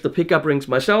replaced the pickup rings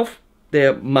myself.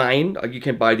 They're mine. You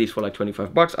can buy these for like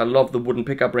 25 bucks. I love the wooden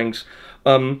pickup rings.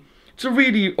 It's a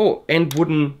really, and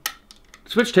wooden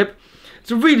switch tip. It's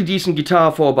a really decent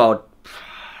guitar for about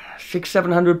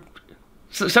 700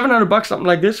 bucks, something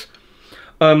like this.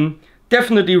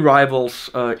 Definitely rivals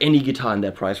any guitar in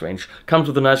that price range. Comes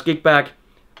with a nice gig bag.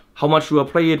 How much do I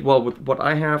play it? Well, with what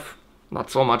I have, not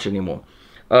so much anymore.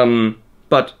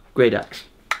 But great axe.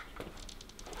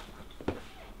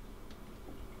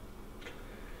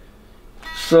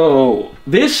 So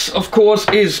this, of course,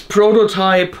 is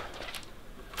prototype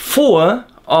 4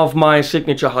 of my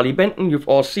signature Harley Benton. You've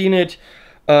all seen it,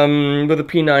 with the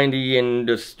P90 and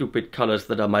the stupid colors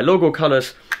that are my logo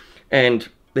colors, and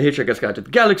the Hitchhiker's Guide to the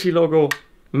Galaxy logo,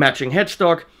 matching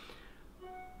headstock.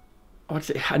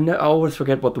 I always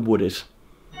forget what the wood is.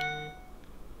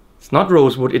 It's not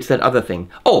rosewood, it's that other thing.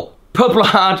 Oh, Purple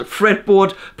Heart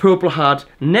fretboard, Purple Heart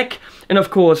neck, and of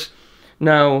course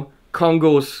now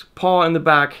Congo's paw in the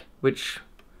back, which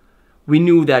we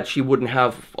knew that she wouldn't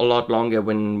have a lot longer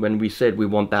when we said we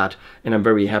want that, and I'm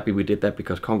very happy we did that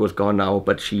because Congo's gone now,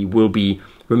 but she will be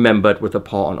remembered with a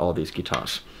paw on all these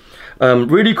guitars.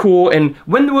 Really cool. And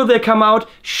when will they come out?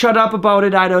 Shut up about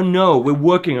it, I don't know. We're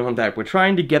working on that. We're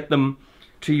trying to get them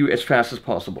to you as fast as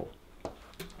possible.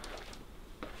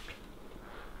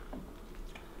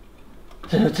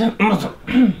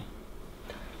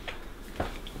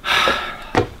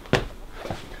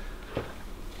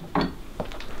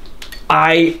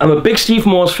 I am a big Steve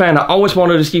Morse fan. I always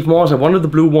wanted a Steve Morse. I wanted the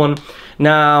blue one.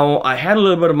 Now, I had a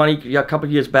little bit of money a couple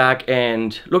of years back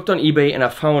and looked on eBay, and I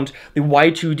found the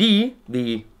Y2D,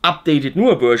 the updated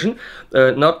newer version,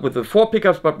 not with the 4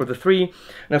 pickups but with the 3.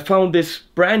 And I found this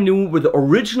brand new with the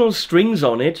original strings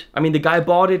on it. I mean, the guy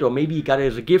bought it, or maybe he got it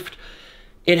as a gift.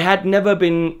 It had never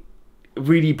been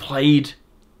really played.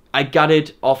 I got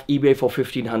it off eBay for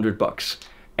 1,500 bucks.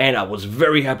 And I was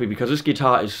very happy because this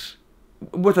guitar is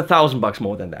worth $1,000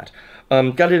 more than that.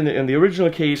 Got it in the original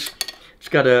case. It's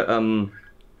got a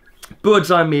bird's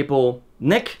eye maple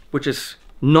neck, which is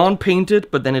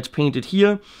non-painted, but then it's painted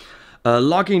here.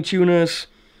 Locking tuners.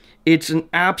 It's an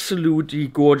absolutely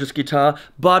gorgeous guitar,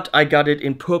 but I got it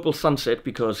in purple sunset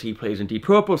because he plays in deep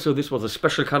purple, so this was a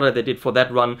special color they did for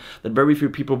that run that very few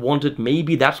people wanted.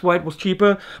 Maybe that's why it was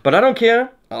cheaper, but I don't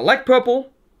care. I like purple,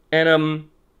 and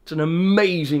it's an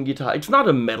amazing guitar. It's not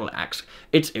a metal axe.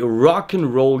 It's a rock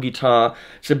and roll guitar.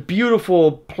 It's a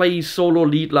beautiful play solo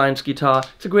lead lines guitar.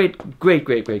 It's a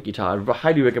great guitar. I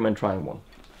highly recommend trying one.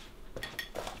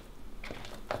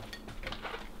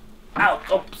 Ow!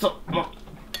 Oh, so,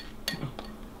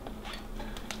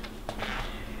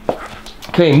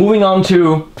 okay, moving on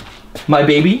to my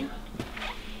baby.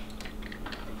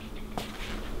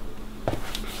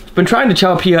 Been trying to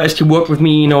tell PRS to work with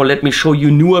me, you know, let me show you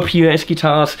newer PRS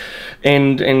guitars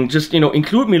and just, you know,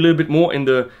 include me a little bit more in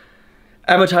the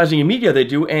advertising and media they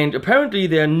do, and apparently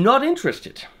they're not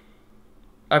interested.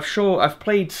 I've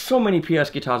played so many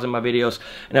PRS guitars in my videos,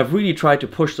 and I've really tried to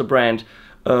push the brand.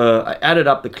 I added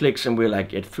up the clicks, and we're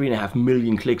like at 3.5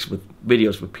 million clicks with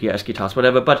videos with PRS guitars,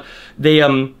 whatever, but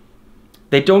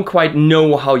they don't quite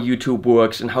know how YouTube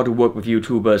works and how to work with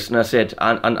YouTubers. And I said,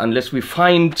 unless we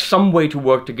find some way to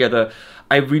work together,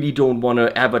 I really don't want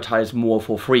to advertise more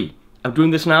for free. I'm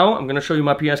doing this now. I'm going to show you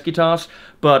my PRS guitars,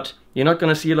 but you're not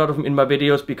going to see a lot of them in my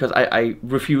videos because I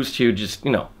refuse to just,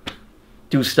 you know,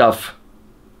 do stuff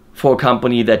for a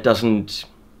company that doesn't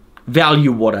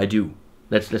value what I do.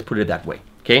 Let's put it that way.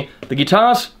 Okay? The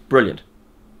guitars, brilliant.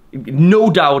 No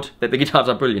doubt that the guitars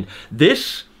are brilliant.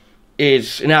 This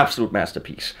is an absolute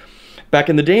masterpiece. Back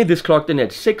in the day, this clocked in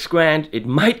at 6 grand. It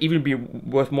might even be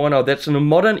worth more now. That's in a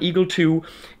modern Eagle 2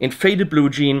 in faded blue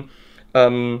jean.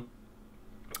 Rob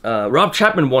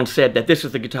Chapman once said that this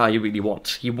is the guitar he really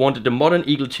wants. He wanted the modern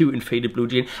Eagle 2 in faded blue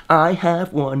jean. I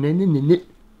have one.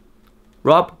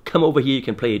 Rob, come over here. You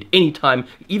can play it anytime.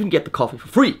 You even get the coffee for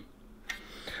free.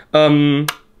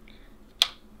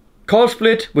 Call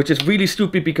split, which is really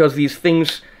stupid because these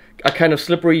things are kind of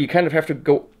slippery. You kind of have to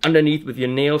go underneath with your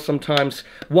nails sometimes.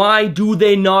 Why do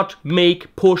they not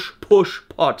make push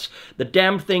pots? The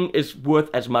damn thing is worth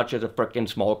as much as a freaking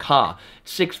small car.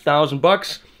 6,000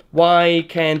 bucks. Why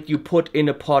can't you put in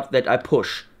a pot that I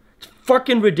push? It's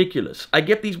fucking ridiculous. I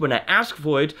get these when I ask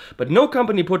for it, but no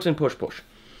company puts in push.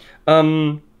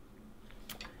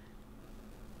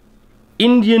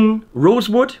 Indian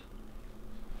rosewood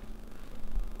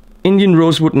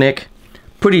neck.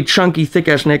 Pretty chunky,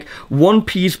 thick-ass neck. One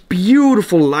piece,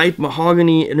 beautiful light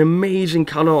mahogany, an amazing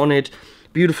color on it.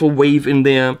 Beautiful wave in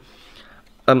there.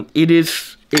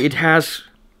 It has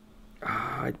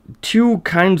 2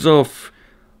 kinds of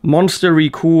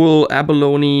monstery cool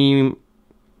abalone,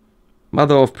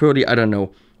 mother of pearly, I don't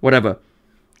know, whatever.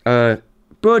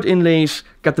 Bird inlays,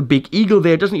 got the big eagle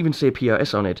there. It doesn't even say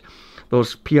PRS on it.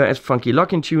 Those PRS funky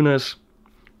locking tuners.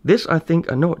 This, I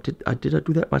think, I know, did I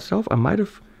do that myself? I might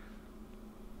have.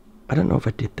 I don't know if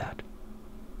I did that.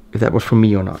 If that was from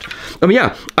me or not.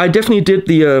 Yeah, I definitely did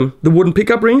the wooden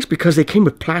pickup rings because they came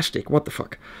with plastic. What the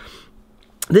fuck?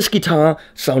 This guitar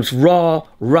sounds raw,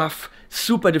 rough,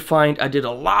 super defined. I did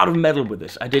a lot of metal with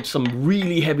this. I did some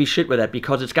really heavy shit with that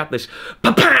because it's got this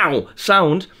pa-pow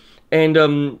sound,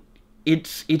 and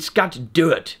it's got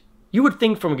dirt. You would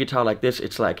think from a guitar like this,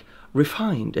 it's like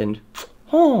refined and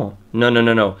oh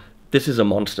no. This is a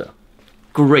monster.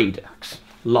 Great axe.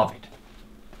 Love it.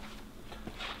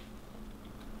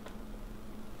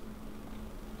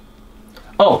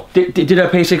 Oh, did I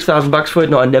pay $6,000 for it?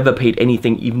 No, I never paid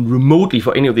anything even remotely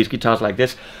for any of these guitars like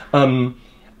this.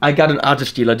 I got an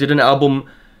artist deal. I did an album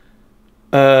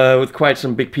with quite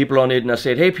some big people on it, and I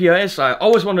said, hey PRS, I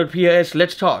always wanted a PRS,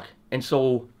 let's talk. And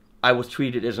so I was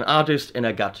treated as an artist, and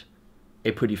I got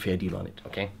a pretty fair deal on it,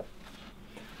 okay?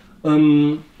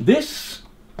 This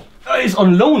is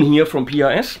on loan here from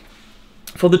PRS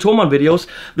for the Thomann videos.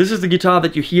 This is the guitar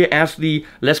that you hear as the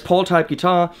Les Paul type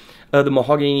guitar, the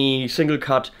mahogany single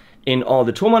cut in all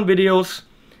the Thomann videos,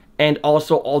 and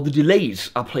also all the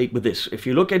delays are played with this. If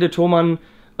you look at the Thomann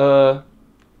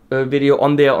video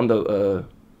on there on the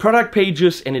product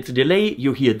pages and it's a delay,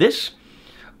 you hear this.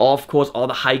 Of course, all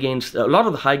the high gains, a lot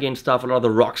of the high gain stuff, a lot of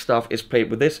the rock stuff is played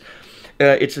with this.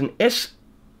 It's an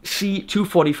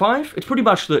SC245. It's pretty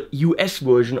much the US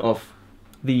version of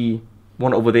the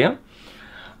one over there.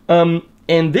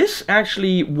 And this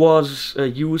actually was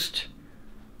used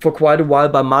for quite a while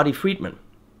by Marty Friedman.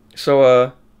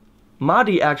 So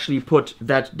Marty actually put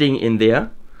that ding in there.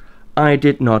 I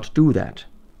did not do that.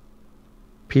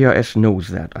 PRS knows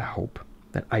that, I hope,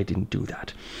 that I didn't do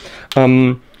that.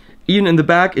 Even in the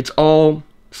back, it's all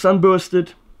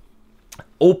sunbursted,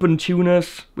 open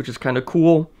tuners, which is kind of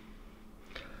cool.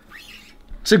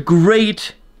 It's a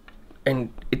great,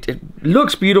 and it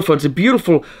looks beautiful. It's a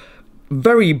beautiful,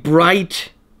 very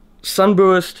bright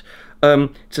sunburst.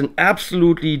 It's an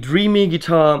absolutely dreamy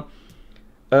guitar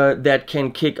that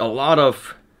can kick a lot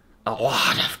of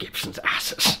Gibson's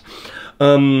asses.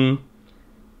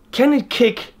 Can it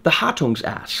kick the Hartung's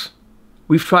ass?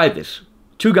 We've tried this.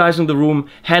 Two guys in the room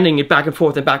handing it back and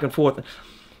forth and back and forth.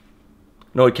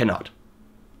 No, it cannot.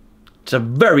 It's a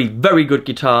very, very good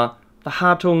guitar. The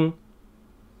Hartung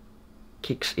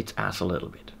kicks its ass a little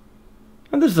bit.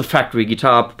 And this is a factory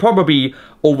guitar, probably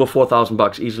over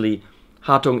 $4,000 easily.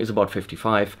 Hartung is about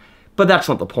 55, but that's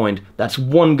not the point. That's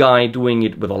one guy doing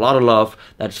it with a lot of love.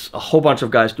 That's a whole bunch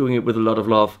of guys doing it with a lot of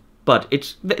love. But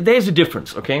there's a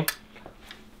difference, okay?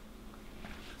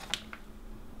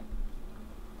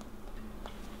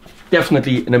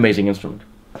 Definitely an amazing instrument.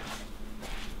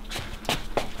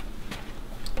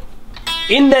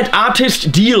 In that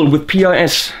artist deal with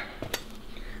PRS,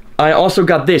 I also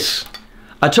got this.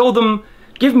 I told them,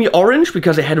 give me orange,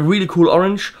 because they had a really cool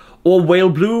orange, or whale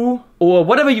blue, or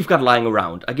whatever you've got lying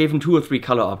around. I gave them 2 or 3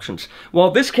 color options.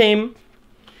 Well, this came,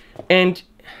 and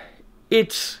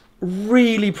it's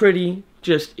really pretty,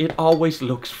 just it always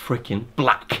looks freaking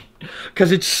black,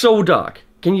 because it's so dark.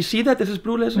 Can you see that this is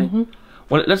blue, Leslie? Mm-hmm.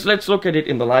 Well, let's look at it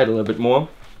in the light a little bit more.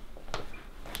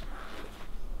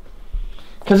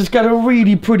 Because it's got a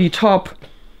really pretty top,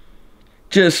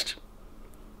 just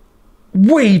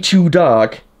way too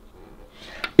dark.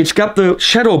 It's got the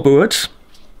shadow birds,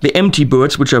 the empty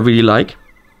birds, which I really like.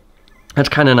 That's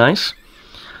kind of nice.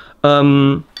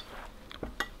 Black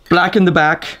in the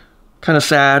back, kind of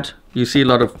sad. You see a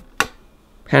lot of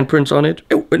handprints on it.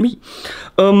 Oh, and me.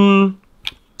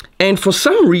 And for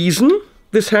some reason,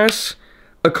 this has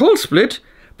a cold split,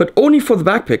 but only for the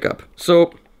back pickup.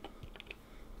 So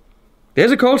there's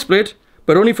a cold split,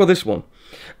 but only for this one.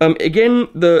 Again,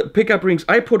 the pickup rings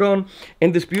I put on,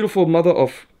 and this beautiful mother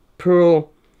of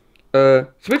pearl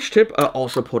switch tip I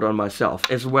also put on myself,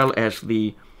 as well as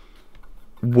the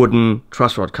wooden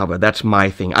truss rod cover. That's my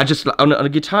thing. I just, on a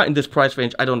guitar in this price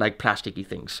range, I don't like plasticky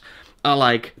things. I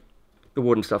like the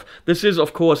wooden stuff. This is,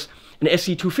 of course, an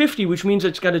SC250, which means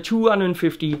it's got a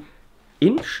 250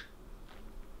 inch?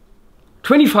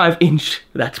 25 inch,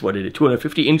 that's what it is,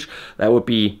 250 inch, that would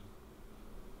be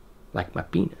like my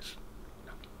penis.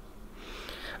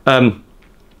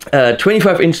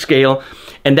 25 inch scale,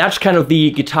 and that's kind of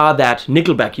the guitar that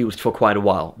Nickelback used for quite a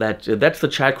while. That's the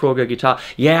Chad Kroeger guitar.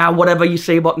 Yeah, whatever you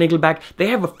say about Nickelback, they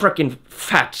have a freaking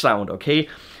fat sound, okay?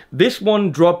 This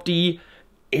one, drop D,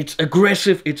 it's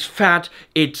aggressive, it's fat,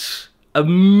 it's a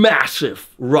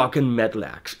massive rock and metal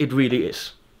axe. It really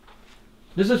is.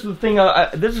 This is the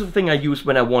thing I use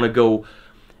when I want to go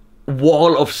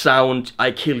wall of sound,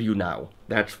 I kill you now.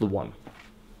 That's the one.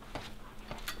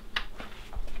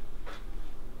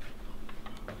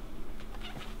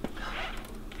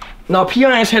 Now,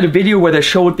 PRS had a video where they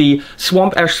showed the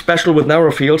Swamp Ash special with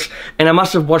narrow fields, and I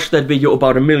must have watched that video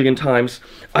about 1,000,000 times.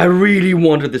 I really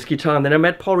wanted this guitar, and then I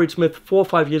met Paul Reed Smith 4 or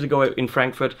 5 years ago in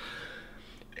Frankfurt.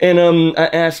 And I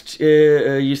asked,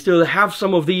 you still have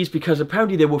some of these? Because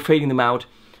apparently they were fading them out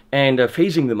and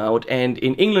phasing them out. And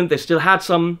in England, they still had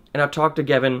some. And I talked to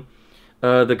Gavin,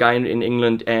 the guy in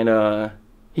England, and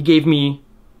he gave me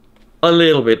a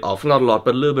little bit off. Not a lot,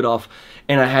 but a little bit off.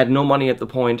 And I had no money at the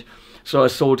point. So I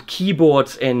sold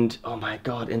keyboards and, oh my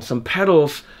god, and some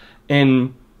pedals.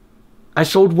 And I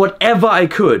sold whatever I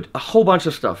could. A whole bunch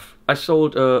of stuff. I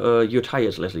sold your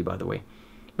tires, Leslie, by the way.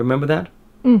 Remember that?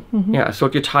 Mm-hmm. Yeah, I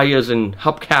sold your tires and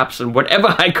hubcaps and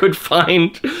whatever I could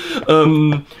find.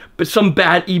 But some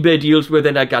bad eBay deals where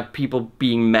then I got people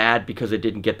being mad because I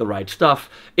didn't get the right stuff.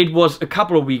 It was a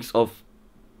couple of weeks of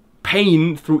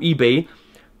pain through eBay,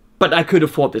 but I could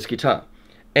afford this guitar.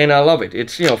 And I love it.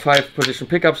 It's, you know, 5-position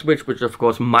pickup switch, which of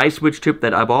course my switch tip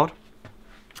that I bought.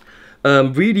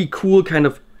 Really cool kind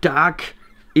of dark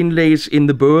inlays in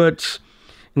the birds,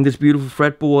 in this beautiful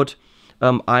fretboard.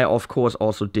 I of course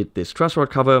also did this truss rod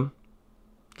cover,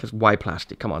 because why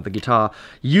plastic? Come on, the guitar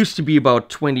used to be about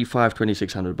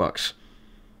 $2,500-2,600.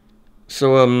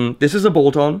 So this is a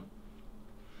bolt-on,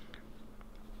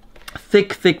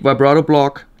 thick vibrato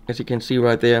block, as you can see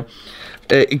right there.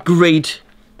 Great.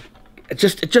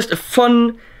 Just a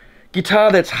fun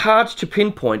guitar that's hard to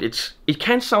pinpoint. It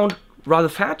can sound rather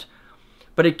fat,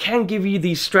 but it can give you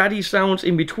these stratty sounds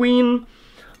in between.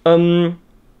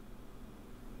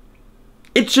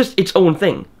 It's just its own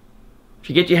thing. If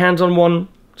you get your hands on one,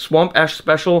 Swamp Ash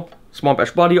special, Swamp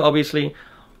Ash body obviously,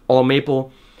 or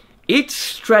maple,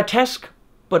 it's Stratesque,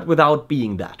 but without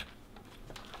being that.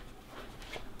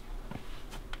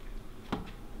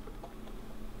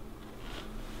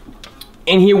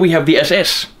 And here we have the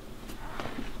SS,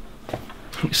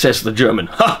 says the German.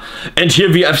 Ha! And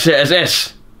here we have the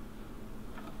SS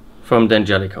from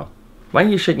Danelectro. Why are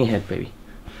you shaking your head, baby?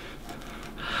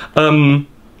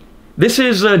 This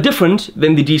is different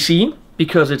than the DC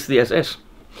because it's the SS.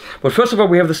 But first of all,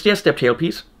 we have the stair-step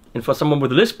tailpiece, and for someone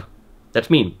with a lisp, that's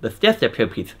me, the stair-step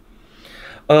tailpiece.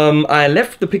 I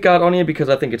left the pickguard on here because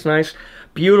I think it's nice.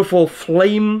 Beautiful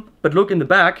flame, but look in the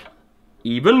back,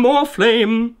 even more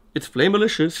flame. It's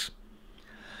flamelicious.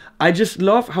 I just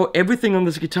love how everything on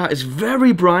this guitar is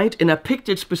very bright, and I picked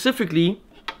it specifically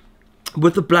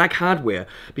with the black hardware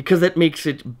because that makes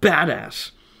it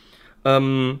badass.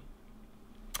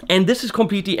 And this is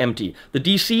completely empty. The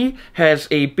DC has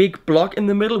a big block in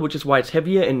the middle, which is why it's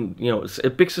heavier and, you know, it's a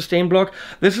big sustain block.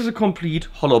 This is a complete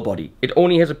hollow body. It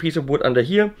only has a piece of wood under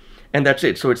here, and that's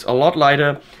it. So it's a lot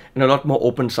lighter and a lot more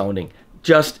open sounding.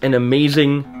 Just an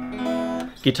amazing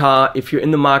guitar. If you're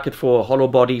in the market for hollow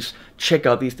bodies, check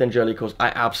out these Danelectros.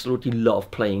 I absolutely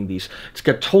love playing these. It's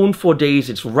got tone for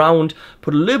days, it's round,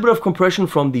 put a little bit of compression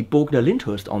from the Bogner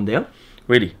Lyndhurst on there.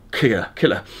 Really, killer.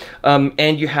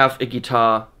 And you have a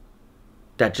guitar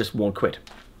that just won't quit.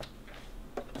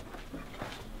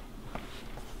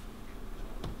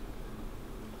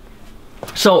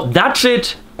 So that's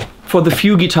it for the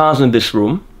few guitars in this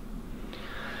room.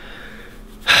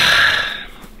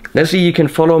 Let's see, you can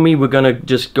follow me. We're gonna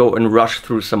just go and rush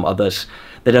through some others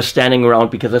that are standing around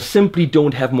because I simply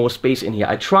don't have more space in here.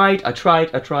 I tried.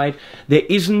 There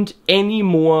isn't any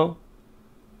more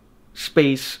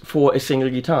space for a single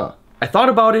guitar. I thought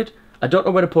about it. I don't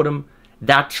know where to put them.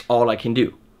 That's all I can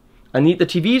do. I need the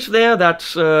TVs there.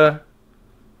 That's what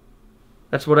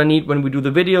I need when we do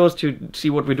the videos to see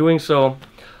what we're doing. So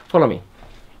follow me.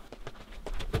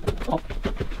 Oh.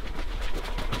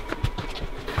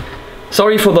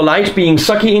 Sorry for the light being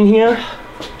sucky in here.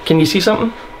 Can you see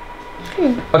something?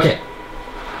 Okay.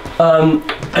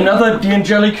 Another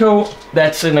Danelectro.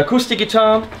 That's an acoustic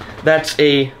guitar. That's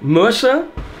a Mercer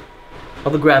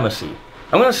or the Gramercy.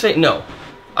 I'm gonna say no.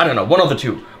 I don't know. One of the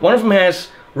two. One of them has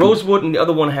rosewood and the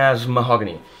other one has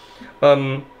mahogany.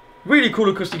 Really cool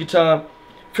acoustic guitar.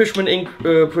 Fishman Inc.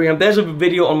 preamp. There's a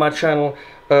video on my channel.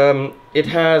 It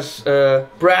has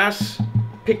brass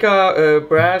picker,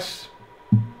 brass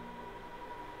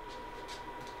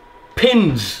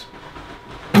pins.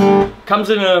 Comes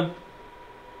in a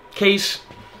case.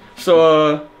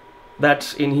 So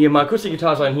that's in here. My acoustic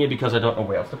guitars are in here because I don't know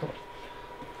where else to put it.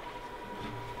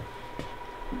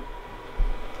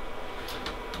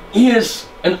 Here's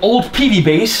an old PV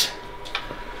bass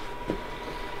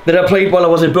that I played while I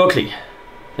was at Berkeley.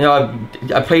 You know,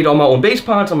 I played all my own bass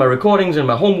parts on my recordings and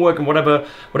my homework and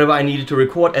whatever I needed to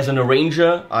record. As an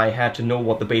arranger, I had to know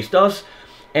what the bass does.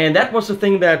 And that was the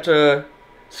thing that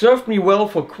served me well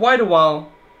for quite a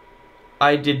while.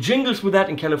 I did jingles with that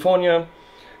in California.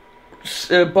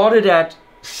 Bought it at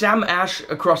Sam Ash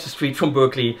across the street from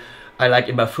Berkeley, I like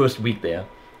in my first week there.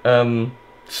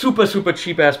 Super, super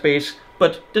cheap ass bass,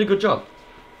 but did a good job.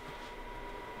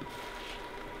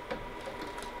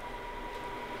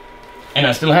 And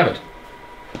I still have it.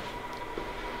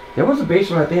 There was a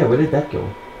bass right there, where did that go?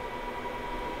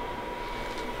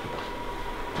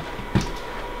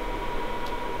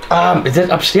 Is that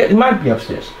upstairs? It might be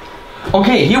upstairs.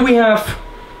 Okay, here we have...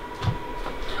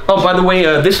 Oh, by the way,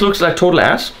 this looks like total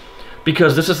ass,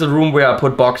 because this is the room where I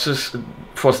put boxes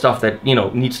for stuff that, you know,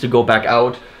 needs to go back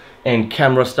out, and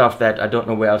camera stuff that I don't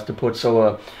know where else to put,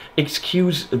 so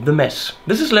excuse the mess.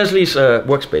 This is Leslie's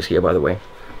workspace here, by the way.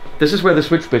 This is where the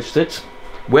switch bitch sits.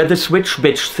 Where the switch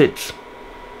bitch sits.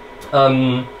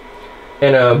 And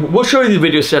we'll show you the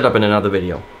video setup in another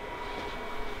video.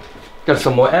 Got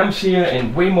some more amps here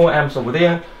and way more amps over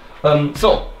there.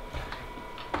 So,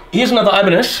 here's another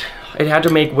Ibanez. It had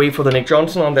to make way for the Nick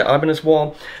Johnson on the Ibanez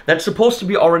wall. That's supposed to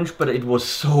be orange, but it was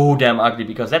so damn ugly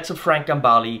because that's a Frank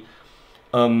Gambale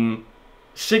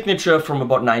signature from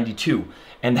about 92.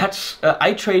 And that's,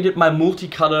 I traded my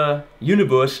multicolor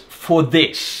universe for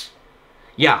this.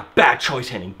 Yeah, bad choice,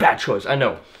 Henning, bad choice, I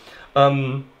know.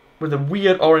 With a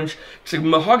weird orange, it's a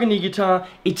mahogany guitar.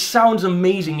 It sounds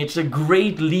amazing. It's a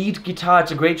great lead guitar.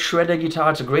 It's a great shredder guitar.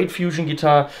 It's a great fusion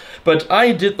guitar. But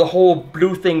I did the whole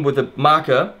blue thing with a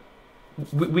marker.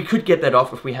 We could get that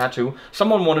off if we had to.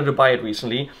 Someone wanted to buy it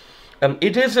recently.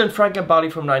 It is a Frank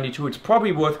Gambale from 92. It's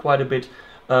probably worth quite a bit.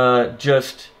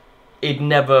 Just, it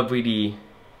never really,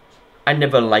 I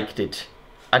never liked it.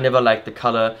 I never liked the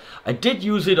color. I did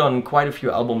use it on quite a few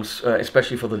albums,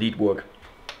 especially for the lead work.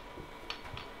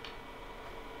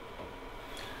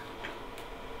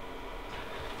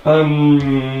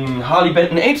 Harley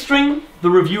Benton 8-string.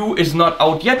 The review is not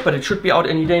out yet, but it should be out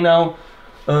any day now.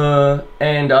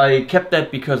 And I kept that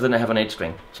because then I have an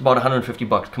 8-string. It's about 150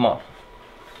 bucks, come on.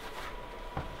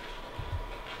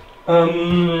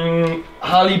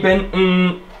 Harley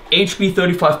Benton HB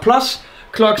 35 Plus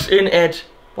clocks in at,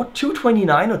 what,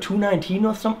 229 or 219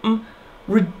 or something?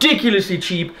 Ridiculously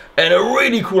cheap, and a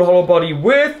really cool hollow body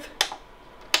with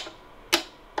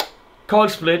coil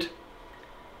split.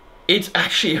 It's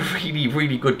actually a really,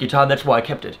 really good guitar. That's why I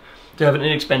kept it, to have an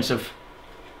inexpensive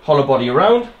hollow body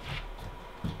around.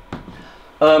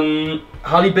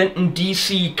 Harley Benton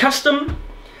DC Custom,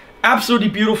 absolutely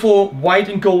beautiful, white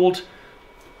and gold,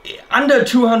 under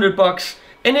 200 bucks,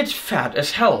 and it's fat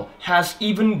as hell. Has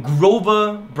even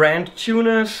Grover brand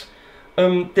tuners.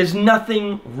 There's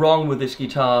nothing wrong with this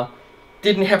guitar.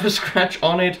 Didn't have a scratch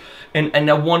on it, and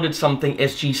I wanted something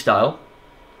SG style.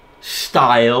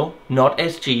 Style, not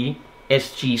SG,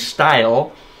 SG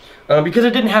style, because I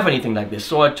didn't have anything like this,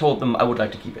 so I told them I would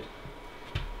like to keep it.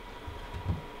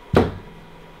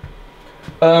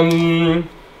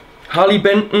 Harley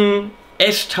Benton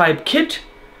S-Type kit,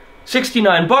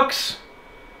 69 bucks.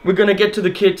 We're gonna get to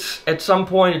the kits at some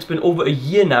point. It's been over a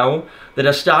year now that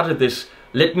I started this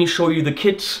Let Me Show You the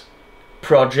Kits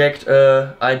project.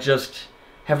 I just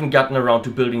haven't gotten around to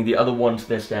building the other ones.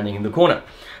 They're standing in the corner.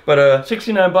 But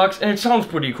 69 bucks, and it sounds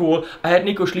pretty cool. I had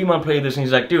Nico Schliemann play this and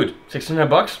he's like, dude, 69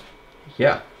 bucks?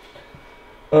 Yeah.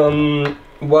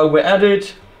 While we're at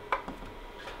it,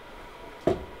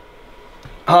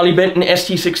 Harley Benton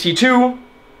ST62,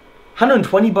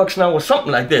 120 bucks now or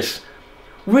something like this.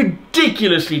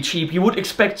 Ridiculously cheap. You would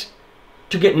expect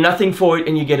to get nothing for it,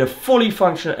 and you get a fully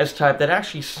functional S-Type that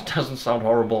actually doesn't sound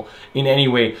horrible in any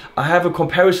way. I have a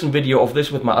comparison video of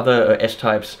this with my other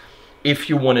S-Types if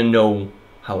you want to know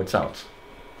how it sounds.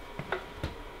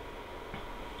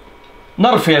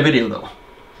 Not a fair video though.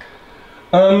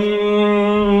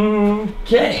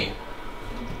 Okay.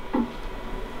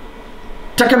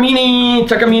 Takamine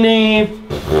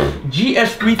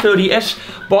GS330S.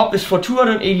 Bought this for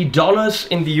 $280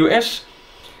 in the US.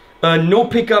 No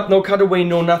pickup, no cutaway,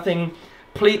 no nothing.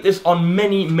 Played this on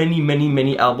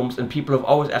many albums, and people have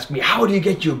always asked me, how do you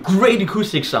get your great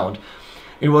acoustic sound?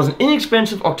 It was an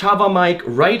inexpensive Octava mic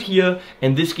right here,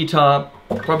 and this guitar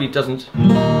probably doesn't.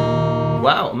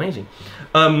 Wow, amazing.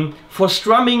 For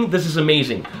strumming, this is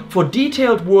amazing. For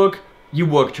detailed work, you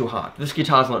work too hard. This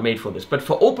guitar is not made for this. But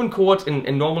for open chords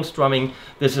and normal strumming,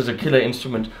 this is a killer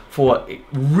instrument for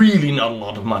really not a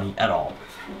lot of money at all.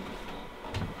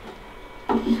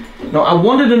 Now, I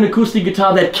wanted an acoustic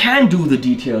guitar that can do the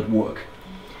detailed work.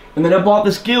 And then I bought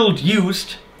this Guild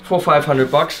used for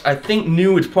 500 bucks. I think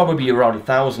new it's probably around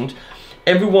 1,000.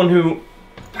 Everyone who...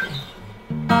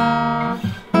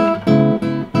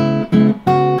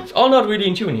 It's all not really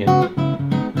in tune here.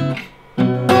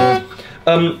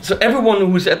 So everyone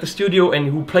who's at the studio and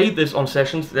who played this on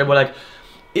sessions, they were like,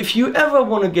 if you ever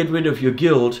want to get rid of your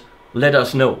Guild, let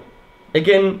us know.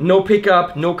 Again, no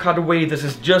pickup, no cutaway. This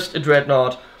is just a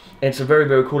dreadnought. It's a very,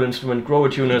 very cool instrument. Grower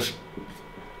tuners.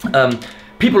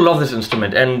 People love this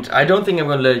instrument, and I don't think I'm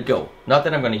going to let it go. Not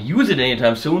that I'm going to use it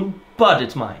anytime soon, but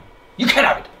it's mine. You can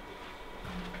have it.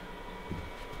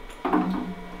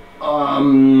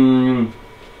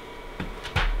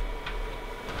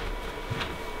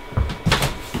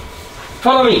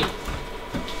 Follow me.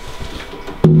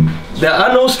 There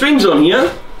are no strings on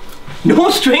here. No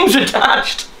strings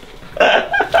attached.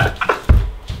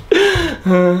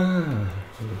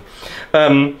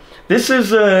 This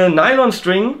is a nylon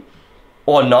string,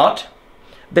 or not,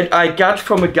 that I got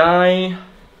from a guy,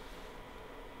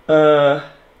 I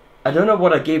don't know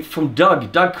what I gave, from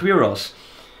Doug Quiros.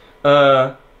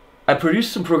 I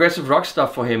produced some progressive rock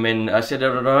stuff for him, and I said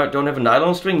I don't have a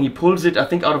nylon string. He pulls it, I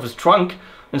think, out of his trunk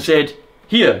and said,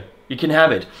 here, you can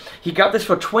have it. He got this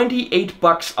for 28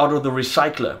 bucks out of the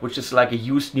Recycler, which is like a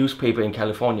used newspaper in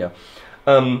California.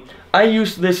 I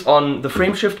used this on the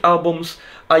Frameshift albums.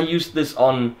 I used this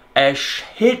on a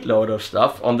shitload of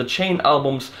stuff, on the Chain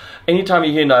albums. Anytime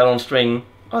you hear nylon string,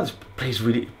 oh, this plays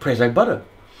like butter.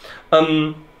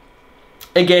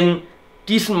 Again,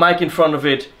 decent mic in front of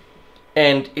it,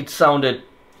 and it sounded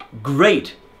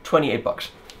great. 28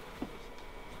 bucks.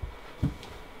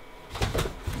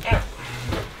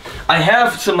 I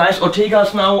have some nice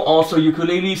Ortegas now, also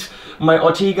ukuleles. My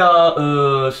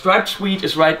Ortega Striped Suite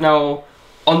is right now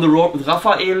on the road with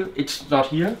Raphael. It's not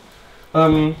here.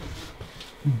 Doug,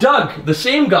 the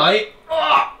same guy,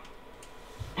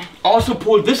 also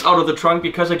pulled this out of the trunk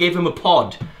because I gave him a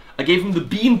pod. I gave him the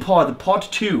Bean pod, the pod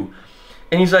 2.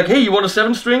 And he's like, hey, you want a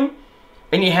 7-string?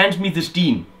 And he hands me this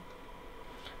Dean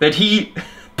that he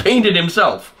painted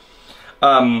himself.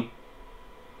 I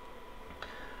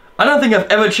don't think I've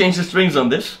ever changed the strings on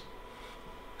this.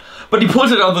 But he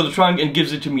pulls it out of the trunk and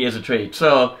gives it to me as a trade.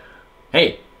 So,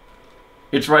 hey,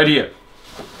 it's right here.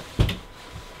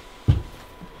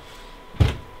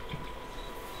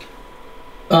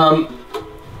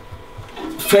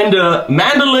 Fender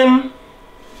mandolin.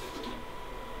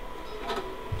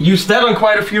 Used that on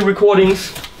quite a few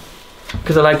recordings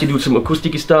because I like to do some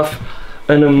acoustic stuff.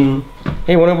 And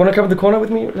hey, wanna come to the corner with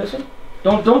me, Leslie?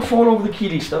 Don't fall over the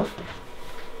Keeley stuff.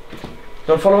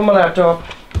 Don't fall over my laptop.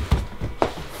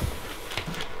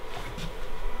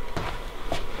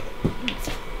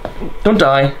 Don't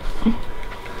die.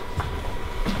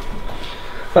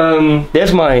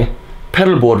 There's my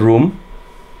pedalboard room.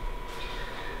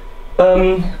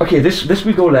 Okay, this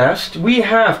we go last. We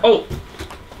have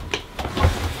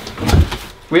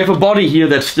we have a body here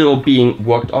that's still being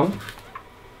worked on.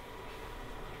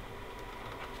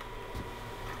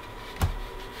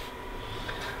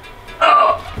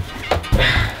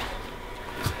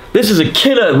 This is a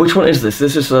killer. Which one is this?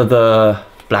 This is the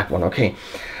black one. Okay.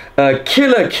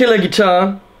 Killer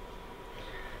guitar.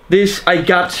 This I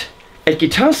got at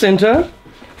Guitar Center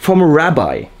from a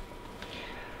rabbi.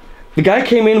 The guy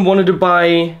came in, wanted to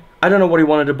buy, I don't know what he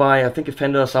wanted to buy, I think a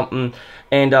Fender or something,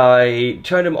 and I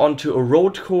turned him onto a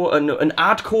road core, an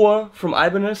art core from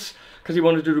Ibanez, because he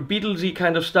wanted to do Beatlesy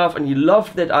kind of stuff, and he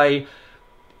loved that I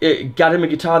got him a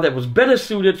guitar that was better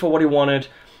suited for what he wanted,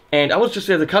 and I was just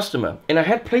there as a customer. And I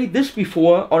had played this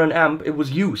before on an amp. It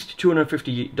was used,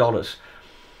 $250.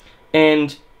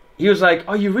 And he was like,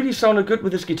 oh, you really sounded good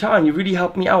with this guitar, and you really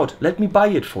helped me out. Let me buy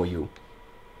it for you.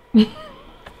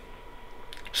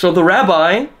 So the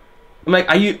rabbi, I'm like,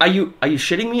 are you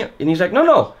shitting me? And he's like,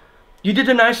 no, you did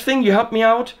a nice thing, you helped me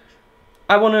out,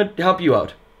 I want to help you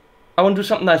out. I want to do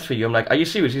something nice for you. I'm like, are you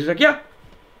serious? He's like, yeah.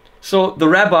 So the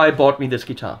rabbi bought me this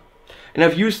guitar. And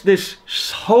I've used this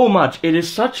so much. It is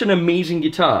such an amazing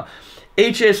guitar.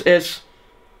 HSS,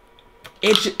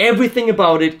 everything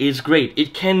about it is great.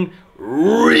 It can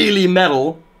really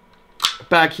metal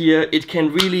back here. It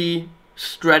can really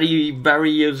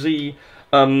Stradivarius-y.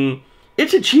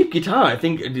 It's a cheap guitar. I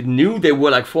think new they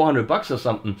were like 400 bucks or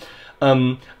something.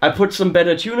 I put some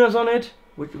better tuners on it,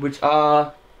 which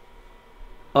are,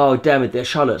 oh damn it, they're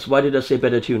Schullers. Why did I say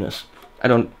better tuners? I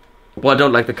don't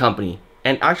like the company,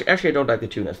 and actually I don't like the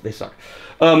tuners. They suck.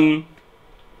 But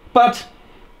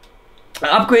I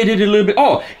upgraded it a little bit.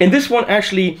 Oh, and this one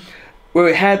actually, where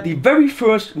it had the very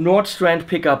first Nordstrand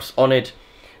pickups on it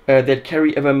that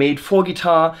Kerry ever made for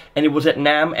guitar, and it was at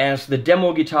NAMM as the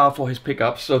demo guitar for his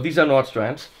pickups. So these are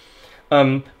Nordstrands.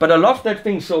 But I loved that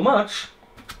thing so much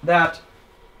that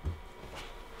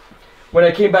when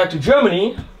I came back to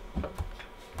Germany,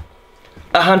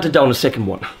 I hunted down a second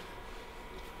one.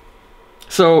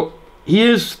 So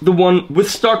here's the one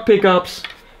with stock pickups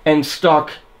and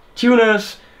stock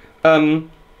tuners, and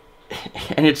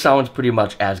it sounds pretty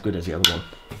much as good as the other one.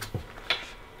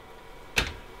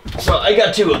 So I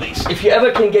got 2 of these. If you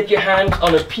ever can get your hands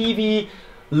on a PV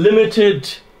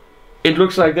limited, it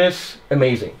looks like this,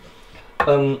 amazing.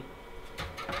 You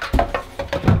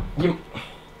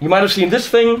might have seen this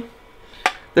thing.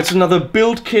 That's another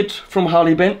build kit from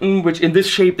Harley Benton, which in this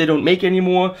shape they don't make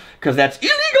anymore, because that's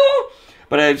illegal!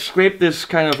 But I scraped this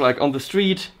kind of like on the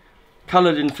street,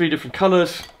 colored in 3 different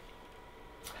colors.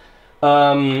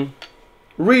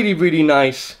 Really, really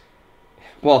nice.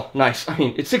 Well, nice. I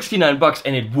mean, it's 69 bucks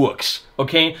and it works,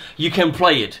 okay? You can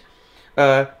play it.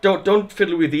 Don't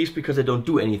fiddle with these because they don't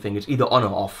do anything. It's either on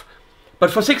or off. But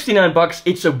for 69 bucks,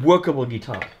 it's a workable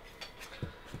guitar.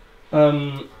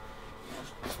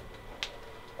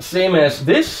 Same as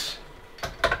this.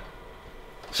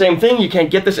 Same thing, you can't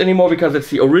get this anymore because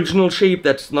it's the original shape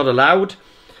that's not allowed.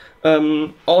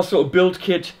 Also a build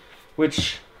kit,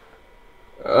 which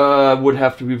would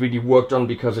have to be really worked on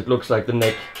because it looks like the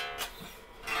neck.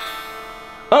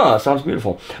 Ah, sounds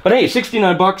beautiful. But hey,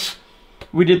 69 bucks.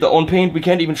 We did the own paint. We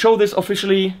can't even show this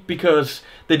officially because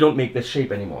they don't make this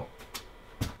shape anymore.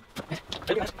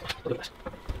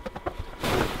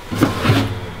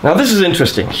 Now this is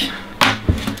interesting.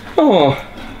 Oh,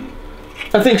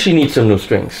 I think she needs some new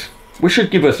strings. We should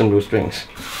give her some new strings.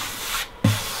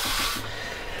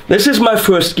 This is my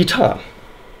first guitar.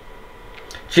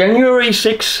 January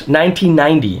 6,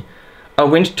 1990. I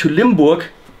went to Limburg,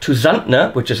 to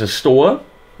Zandner, which is a store.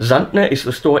 Zandner is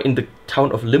the store in the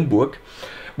town of Limburg,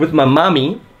 with my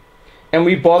mommy, and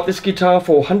we bought this guitar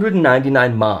for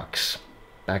 199 marks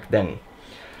back then.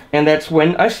 And that's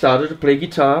when I started to play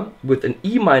guitar with an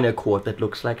E minor chord that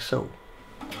looks like so.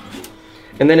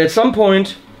 And then at some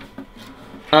point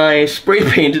I spray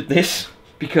painted this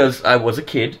because I was a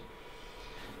kid.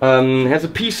 Has a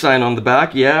peace sign on the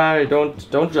back. Yeah,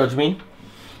 don't judge me.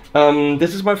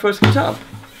 This is my first guitar.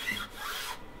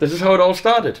 This is how it all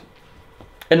started.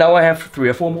 And now I have 3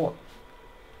 or 4 more.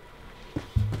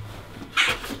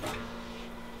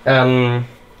 I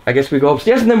guess we go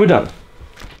upstairs and then we're done.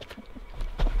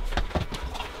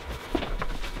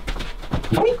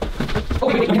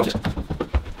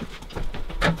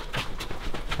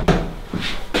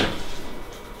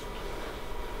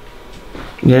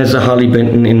 There's a Harley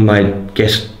Benton in my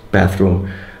guest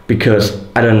bathroom because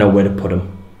I don't know where to put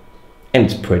him. And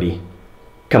it's pretty.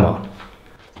 Come on.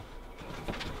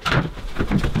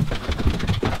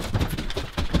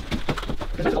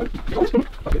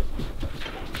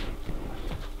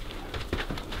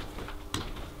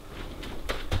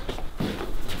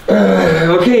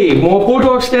 Okay, more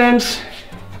Bulldog stands.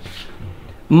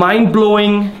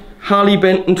 Mind-blowing Harley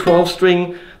Benton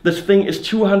 12-string. This thing is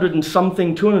 200 and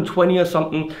something, 220 or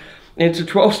something. And it's a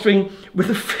 12-string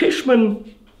with a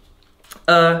Fishman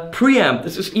preamp.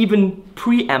 This is even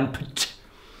preamped.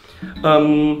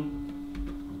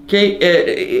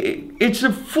 It's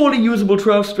a fully usable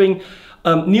 12-string.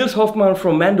 Niels Hoffman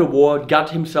from Mandowar got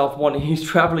himself one and he's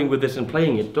traveling with this and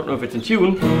playing it. Don't know if it's in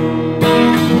tune.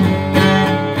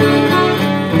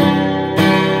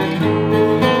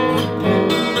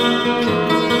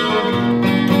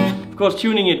 Of course,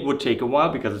 tuning it would take a while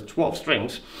because it's 12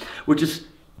 strings, which is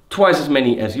twice as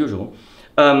many as usual.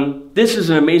 This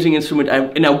is an amazing instrument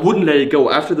and I wouldn't let it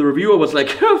go. After the review I was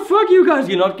like, oh, fuck you guys,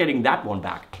 you're not getting that one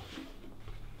back.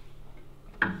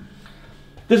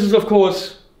 This is of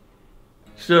course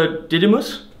Sir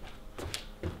Didymus.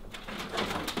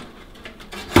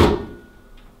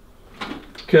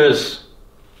 Because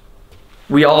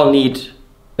we all need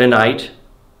a knight.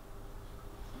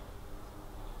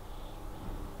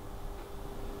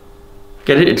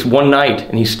 Get it? It's one knight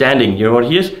and he's standing. You know what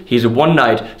he is? He's a one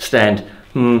knight stand.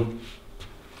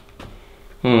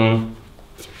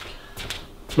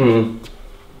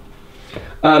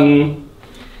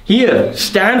 Here,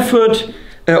 Stanford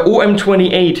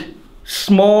OM28.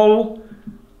 Small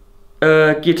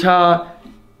guitar.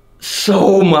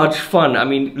 So much fun. I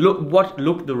mean,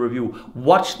 look the review.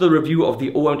 Watch the review of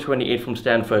the OM28 from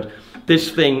Stanford.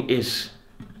 This thing is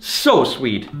so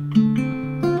sweet.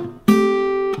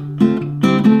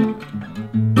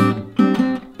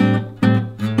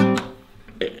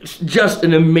 It's just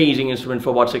an amazing instrument for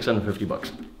about 650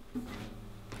 bucks.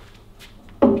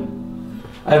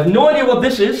 I have no idea what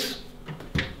this is,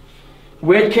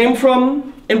 where it came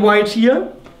from, and why it's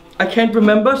here. I can't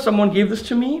remember. Someone gave this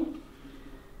to me.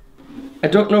 I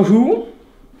don't know who.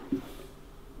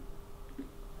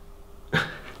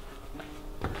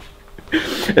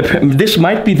 This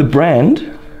might be the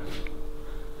brand.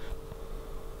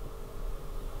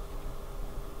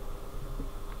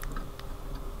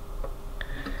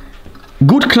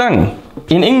 Good Klang.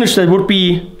 In English that would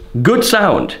be good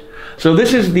sound. So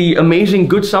this is the amazing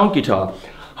good sound guitar.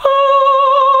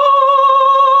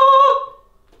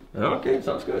 Okay,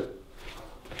 sounds good.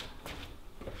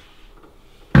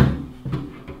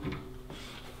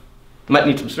 Might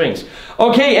need some strings.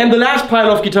 Okay, and the last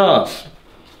pile of guitars.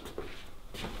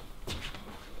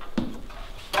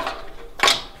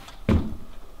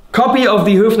 Copy of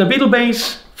the Höfner Beetle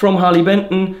bass from Harley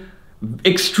Benton.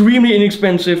 Extremely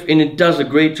inexpensive, and it does a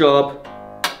great job.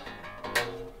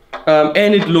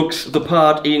 And it looks the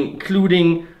part,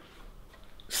 including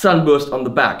sunburst on the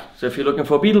back. So if you're looking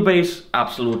for a Beetle bass,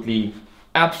 absolutely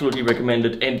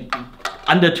recommended. And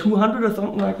under 200 or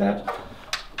something like that.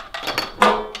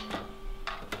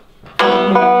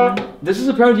 This is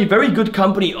apparently very good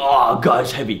company. Oh, God,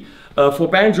 it's heavy. For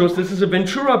banjos, this is a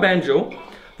Ventura banjo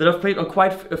that I've played on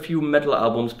quite a few metal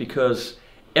albums, because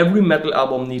every metal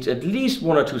album needs at least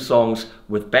 1 or 2 songs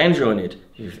with banjo in it.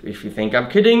 If you think I'm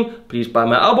kidding, please buy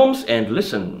my albums and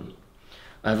listen.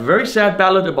 I have a very sad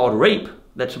ballad about rape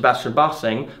that Sebastian Bach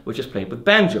sang, which is played with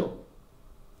banjo.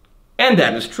 And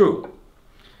that is true.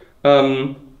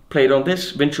 Played on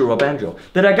this Ventura banjo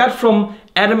that I got from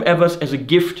Adam Evers as a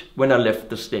gift when I left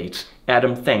the States.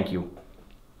 Adam, thank you.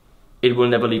 It will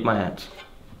never leave my hands.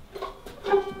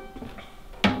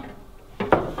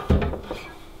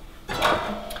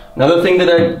 Another thing that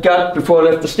I got before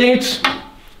I left the States,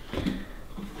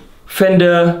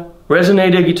 Fender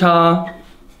resonator guitar,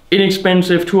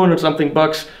 inexpensive, 200 something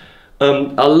bucks.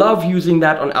 I love using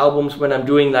that on albums when I'm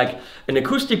doing like an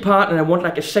acoustic part and I want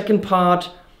like a second part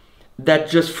that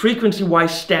just frequency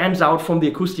wise stands out from the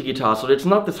acoustic guitar, so it's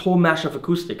not this whole mash of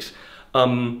acoustics.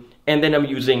 And then I'm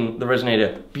using the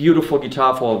resonator. Beautiful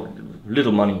guitar for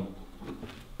little money.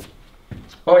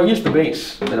 Oh, here's the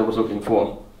bass that I was looking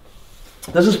for.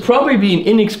 This is probably an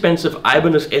inexpensive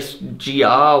Ibanez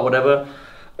SGR or whatever.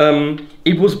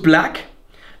 It was black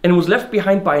and it was left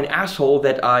behind by an asshole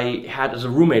that I had as a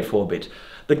roommate for a bit.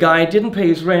 The guy didn't pay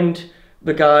his rent.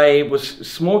 The guy was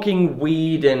smoking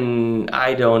weed and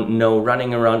I don't know,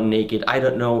 running around naked. I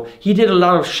don't know. He did a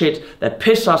lot of shit that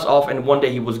pissed us off, and one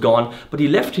day he was gone. But he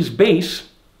left his bass.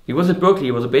 He was at Berkeley.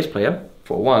 He was a bass player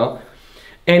for a while.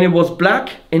 And it was black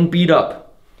and beat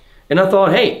up. And I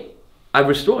thought, hey, I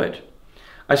restore it.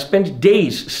 I spent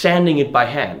days sanding it by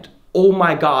hand. Oh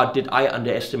my God, did I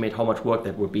underestimate how much work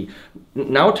that would be.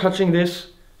 Now touching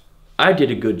this, I did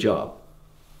a good job.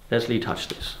 Leslie, touch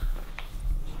this.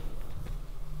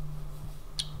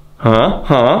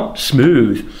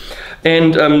 Smooth.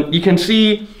 And you can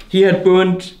see he had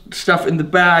burned stuff in the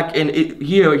back, and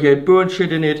here he had burned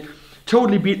shit in it.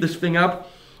 Totally beat this thing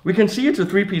up. We can see it's a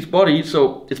 3-piece body,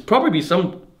 so it's probably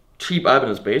some cheap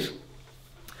Ibanez bass.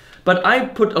 But I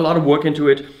put a lot of work into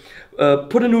it.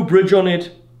 Put a new bridge on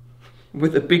it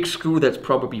with a big screw that's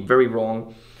probably very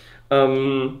wrong.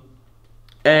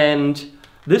 And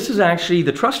this is actually,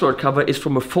 the truss rod cover is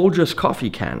from a Folgers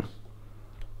coffee can.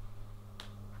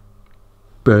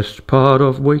 Best part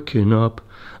of waking up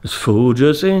is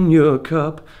Folgers in your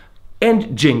cup.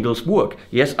 And jingles work.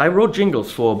 Yes, I wrote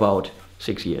jingles for about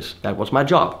 6 years. That was my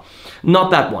job.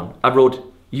 Not that one. I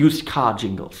wrote used car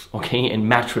jingles, okay, and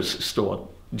mattress store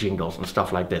jingles and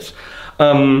stuff like this.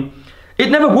 It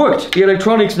never worked. The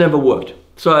electronics never worked.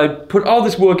 So I put all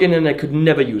this work in and I could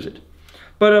never use it.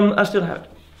 But I still have it.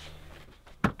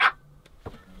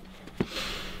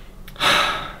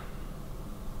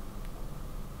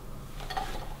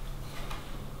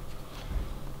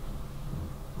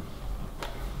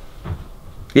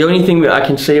 The only thing I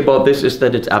can say about this is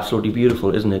that it's absolutely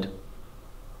beautiful, isn't it?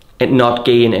 And not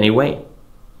gay in any way.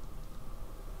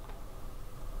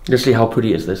 Let's see, how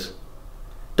pretty is this?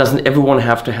 Doesn't everyone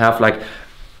have to have like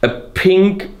a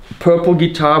pink purple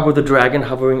guitar with a dragon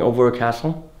hovering over a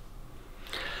castle?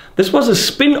 This was a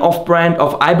spin-off brand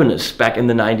of Ibanez back in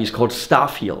the 90s called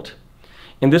Starfield.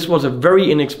 And this was a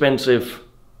very inexpensive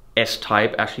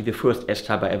S-type, actually the first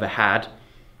S-type I ever had.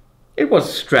 It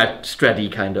was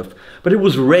stratty kind of, but it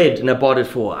was red and I bought it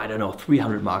for, I don't know,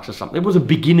 300 marks or something. It was a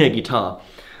beginner guitar.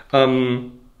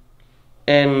 And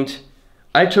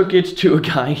I took it to a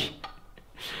guy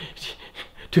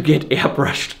to get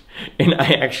airbrushed, and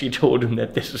I actually told him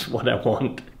that this is what I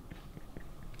want.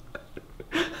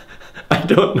 I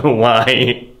don't know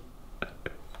why.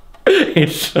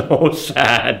 It's so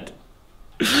sad.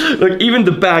 Look, even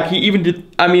the back, he even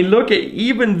did, I mean, look at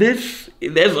even this,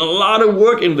 there's a lot of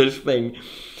work in this thing.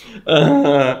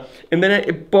 And then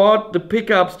I bought the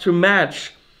pickups to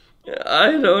match.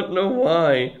 I don't know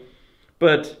why,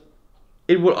 but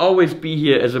it will always be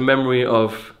here as a memory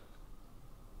of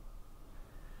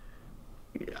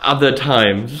other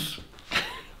times.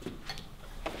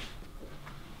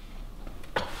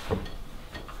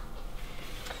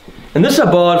 And this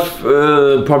I bought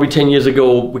probably 10 years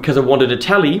ago because I wanted a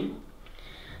Tele.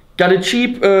 Got it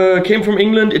cheap, came from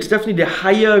England. It's definitely the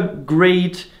higher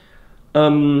grade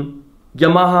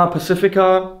Yamaha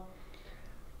Pacifica.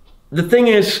 The thing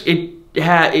is,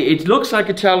 it looks like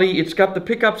a Tele. It's got the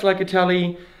pickups like a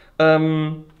Tele.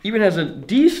 Even has a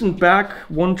decent back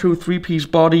 1, 2, 3-piece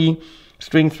body,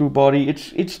 string through body.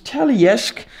 It's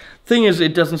Tele-esque. Thing is,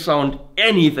 it doesn't sound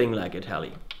anything like a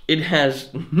Tele. It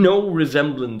has no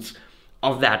resemblance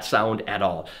of that sound at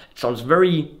all. It sounds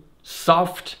very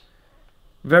soft,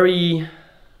 very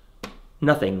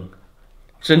nothing.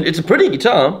 So it's a pretty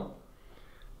guitar,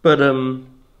 but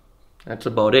that's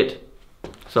about it.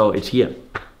 So it's here.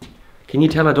 Can you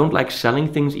tell I don't like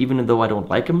selling things even though I don't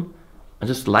like them? I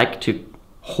just like to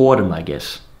hoard them, I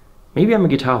guess. Maybe I'm a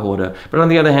guitar hoarder, but on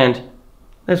the other hand,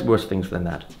 there's worse things than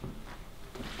that.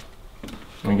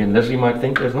 And again, Leslie might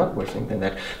think there's not worse things than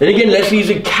that. Then again,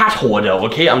 Leslie's a cat hoarder,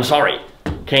 okay? I'm sorry,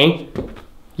 okay?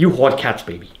 You hoard cats,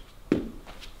 baby.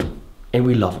 And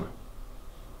we love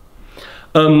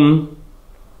them.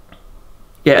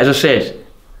 Yeah, as I said,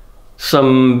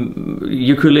 some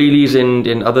ukuleles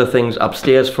and other things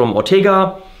upstairs from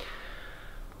Ortega.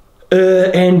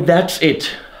 And that's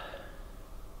it.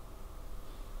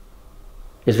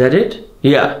 Is that it?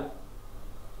 Yeah.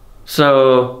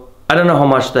 So, I don't know how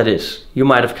much that is. You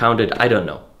might have counted, I don't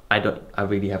know. I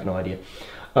really have no idea.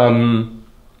 And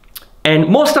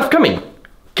more stuff coming.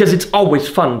 Because it's always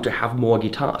fun to have more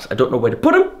guitars. I don't know where to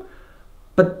put them.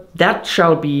 But that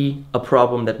shall be a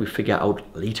problem that we figure out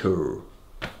later.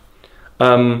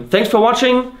 Thanks for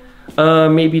watching.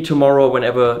 Maybe tomorrow,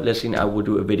 whenever Leslie and I will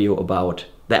do a video about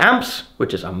the amps,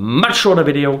 which is a much shorter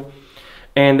video.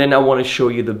 And then I want to show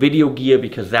you the video gear,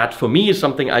 because that for me is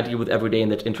something I deal with every day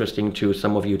and that's interesting to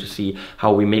some of you to see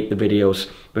how we make the videos.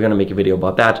 We're going to make a video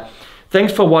about that.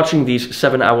 Thanks for watching these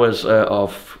 7 hours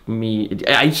of me.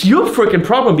 It's your freaking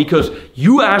problem because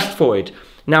you asked for it.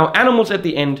 Now, animals at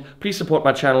the end. Please support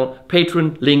my channel.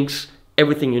 Patreon, links,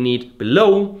 everything you need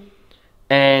below.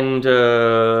 And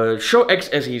show X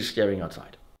as he's staring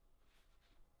outside.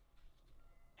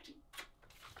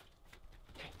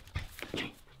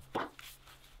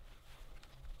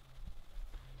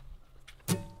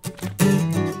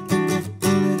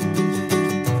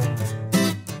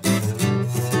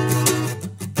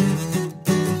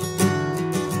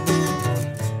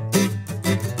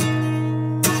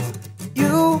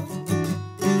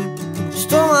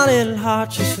 Little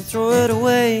heart just to throw it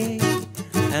away.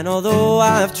 And although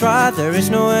I've tried, there is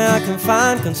no way I can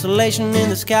find consolation in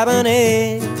this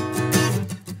cabinet.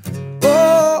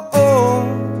 Oh,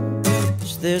 oh,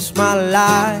 is this my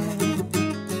life?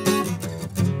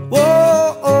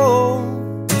 Whoa, oh,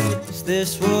 is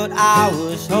this what I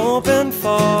was hoping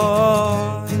for?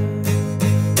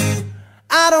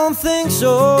 I don't think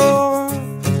so.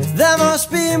 There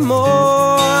must be more.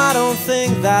 I don't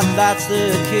think that that's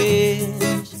the case.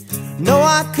 No,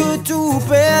 I could do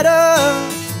better.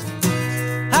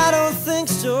 I don't think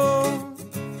so.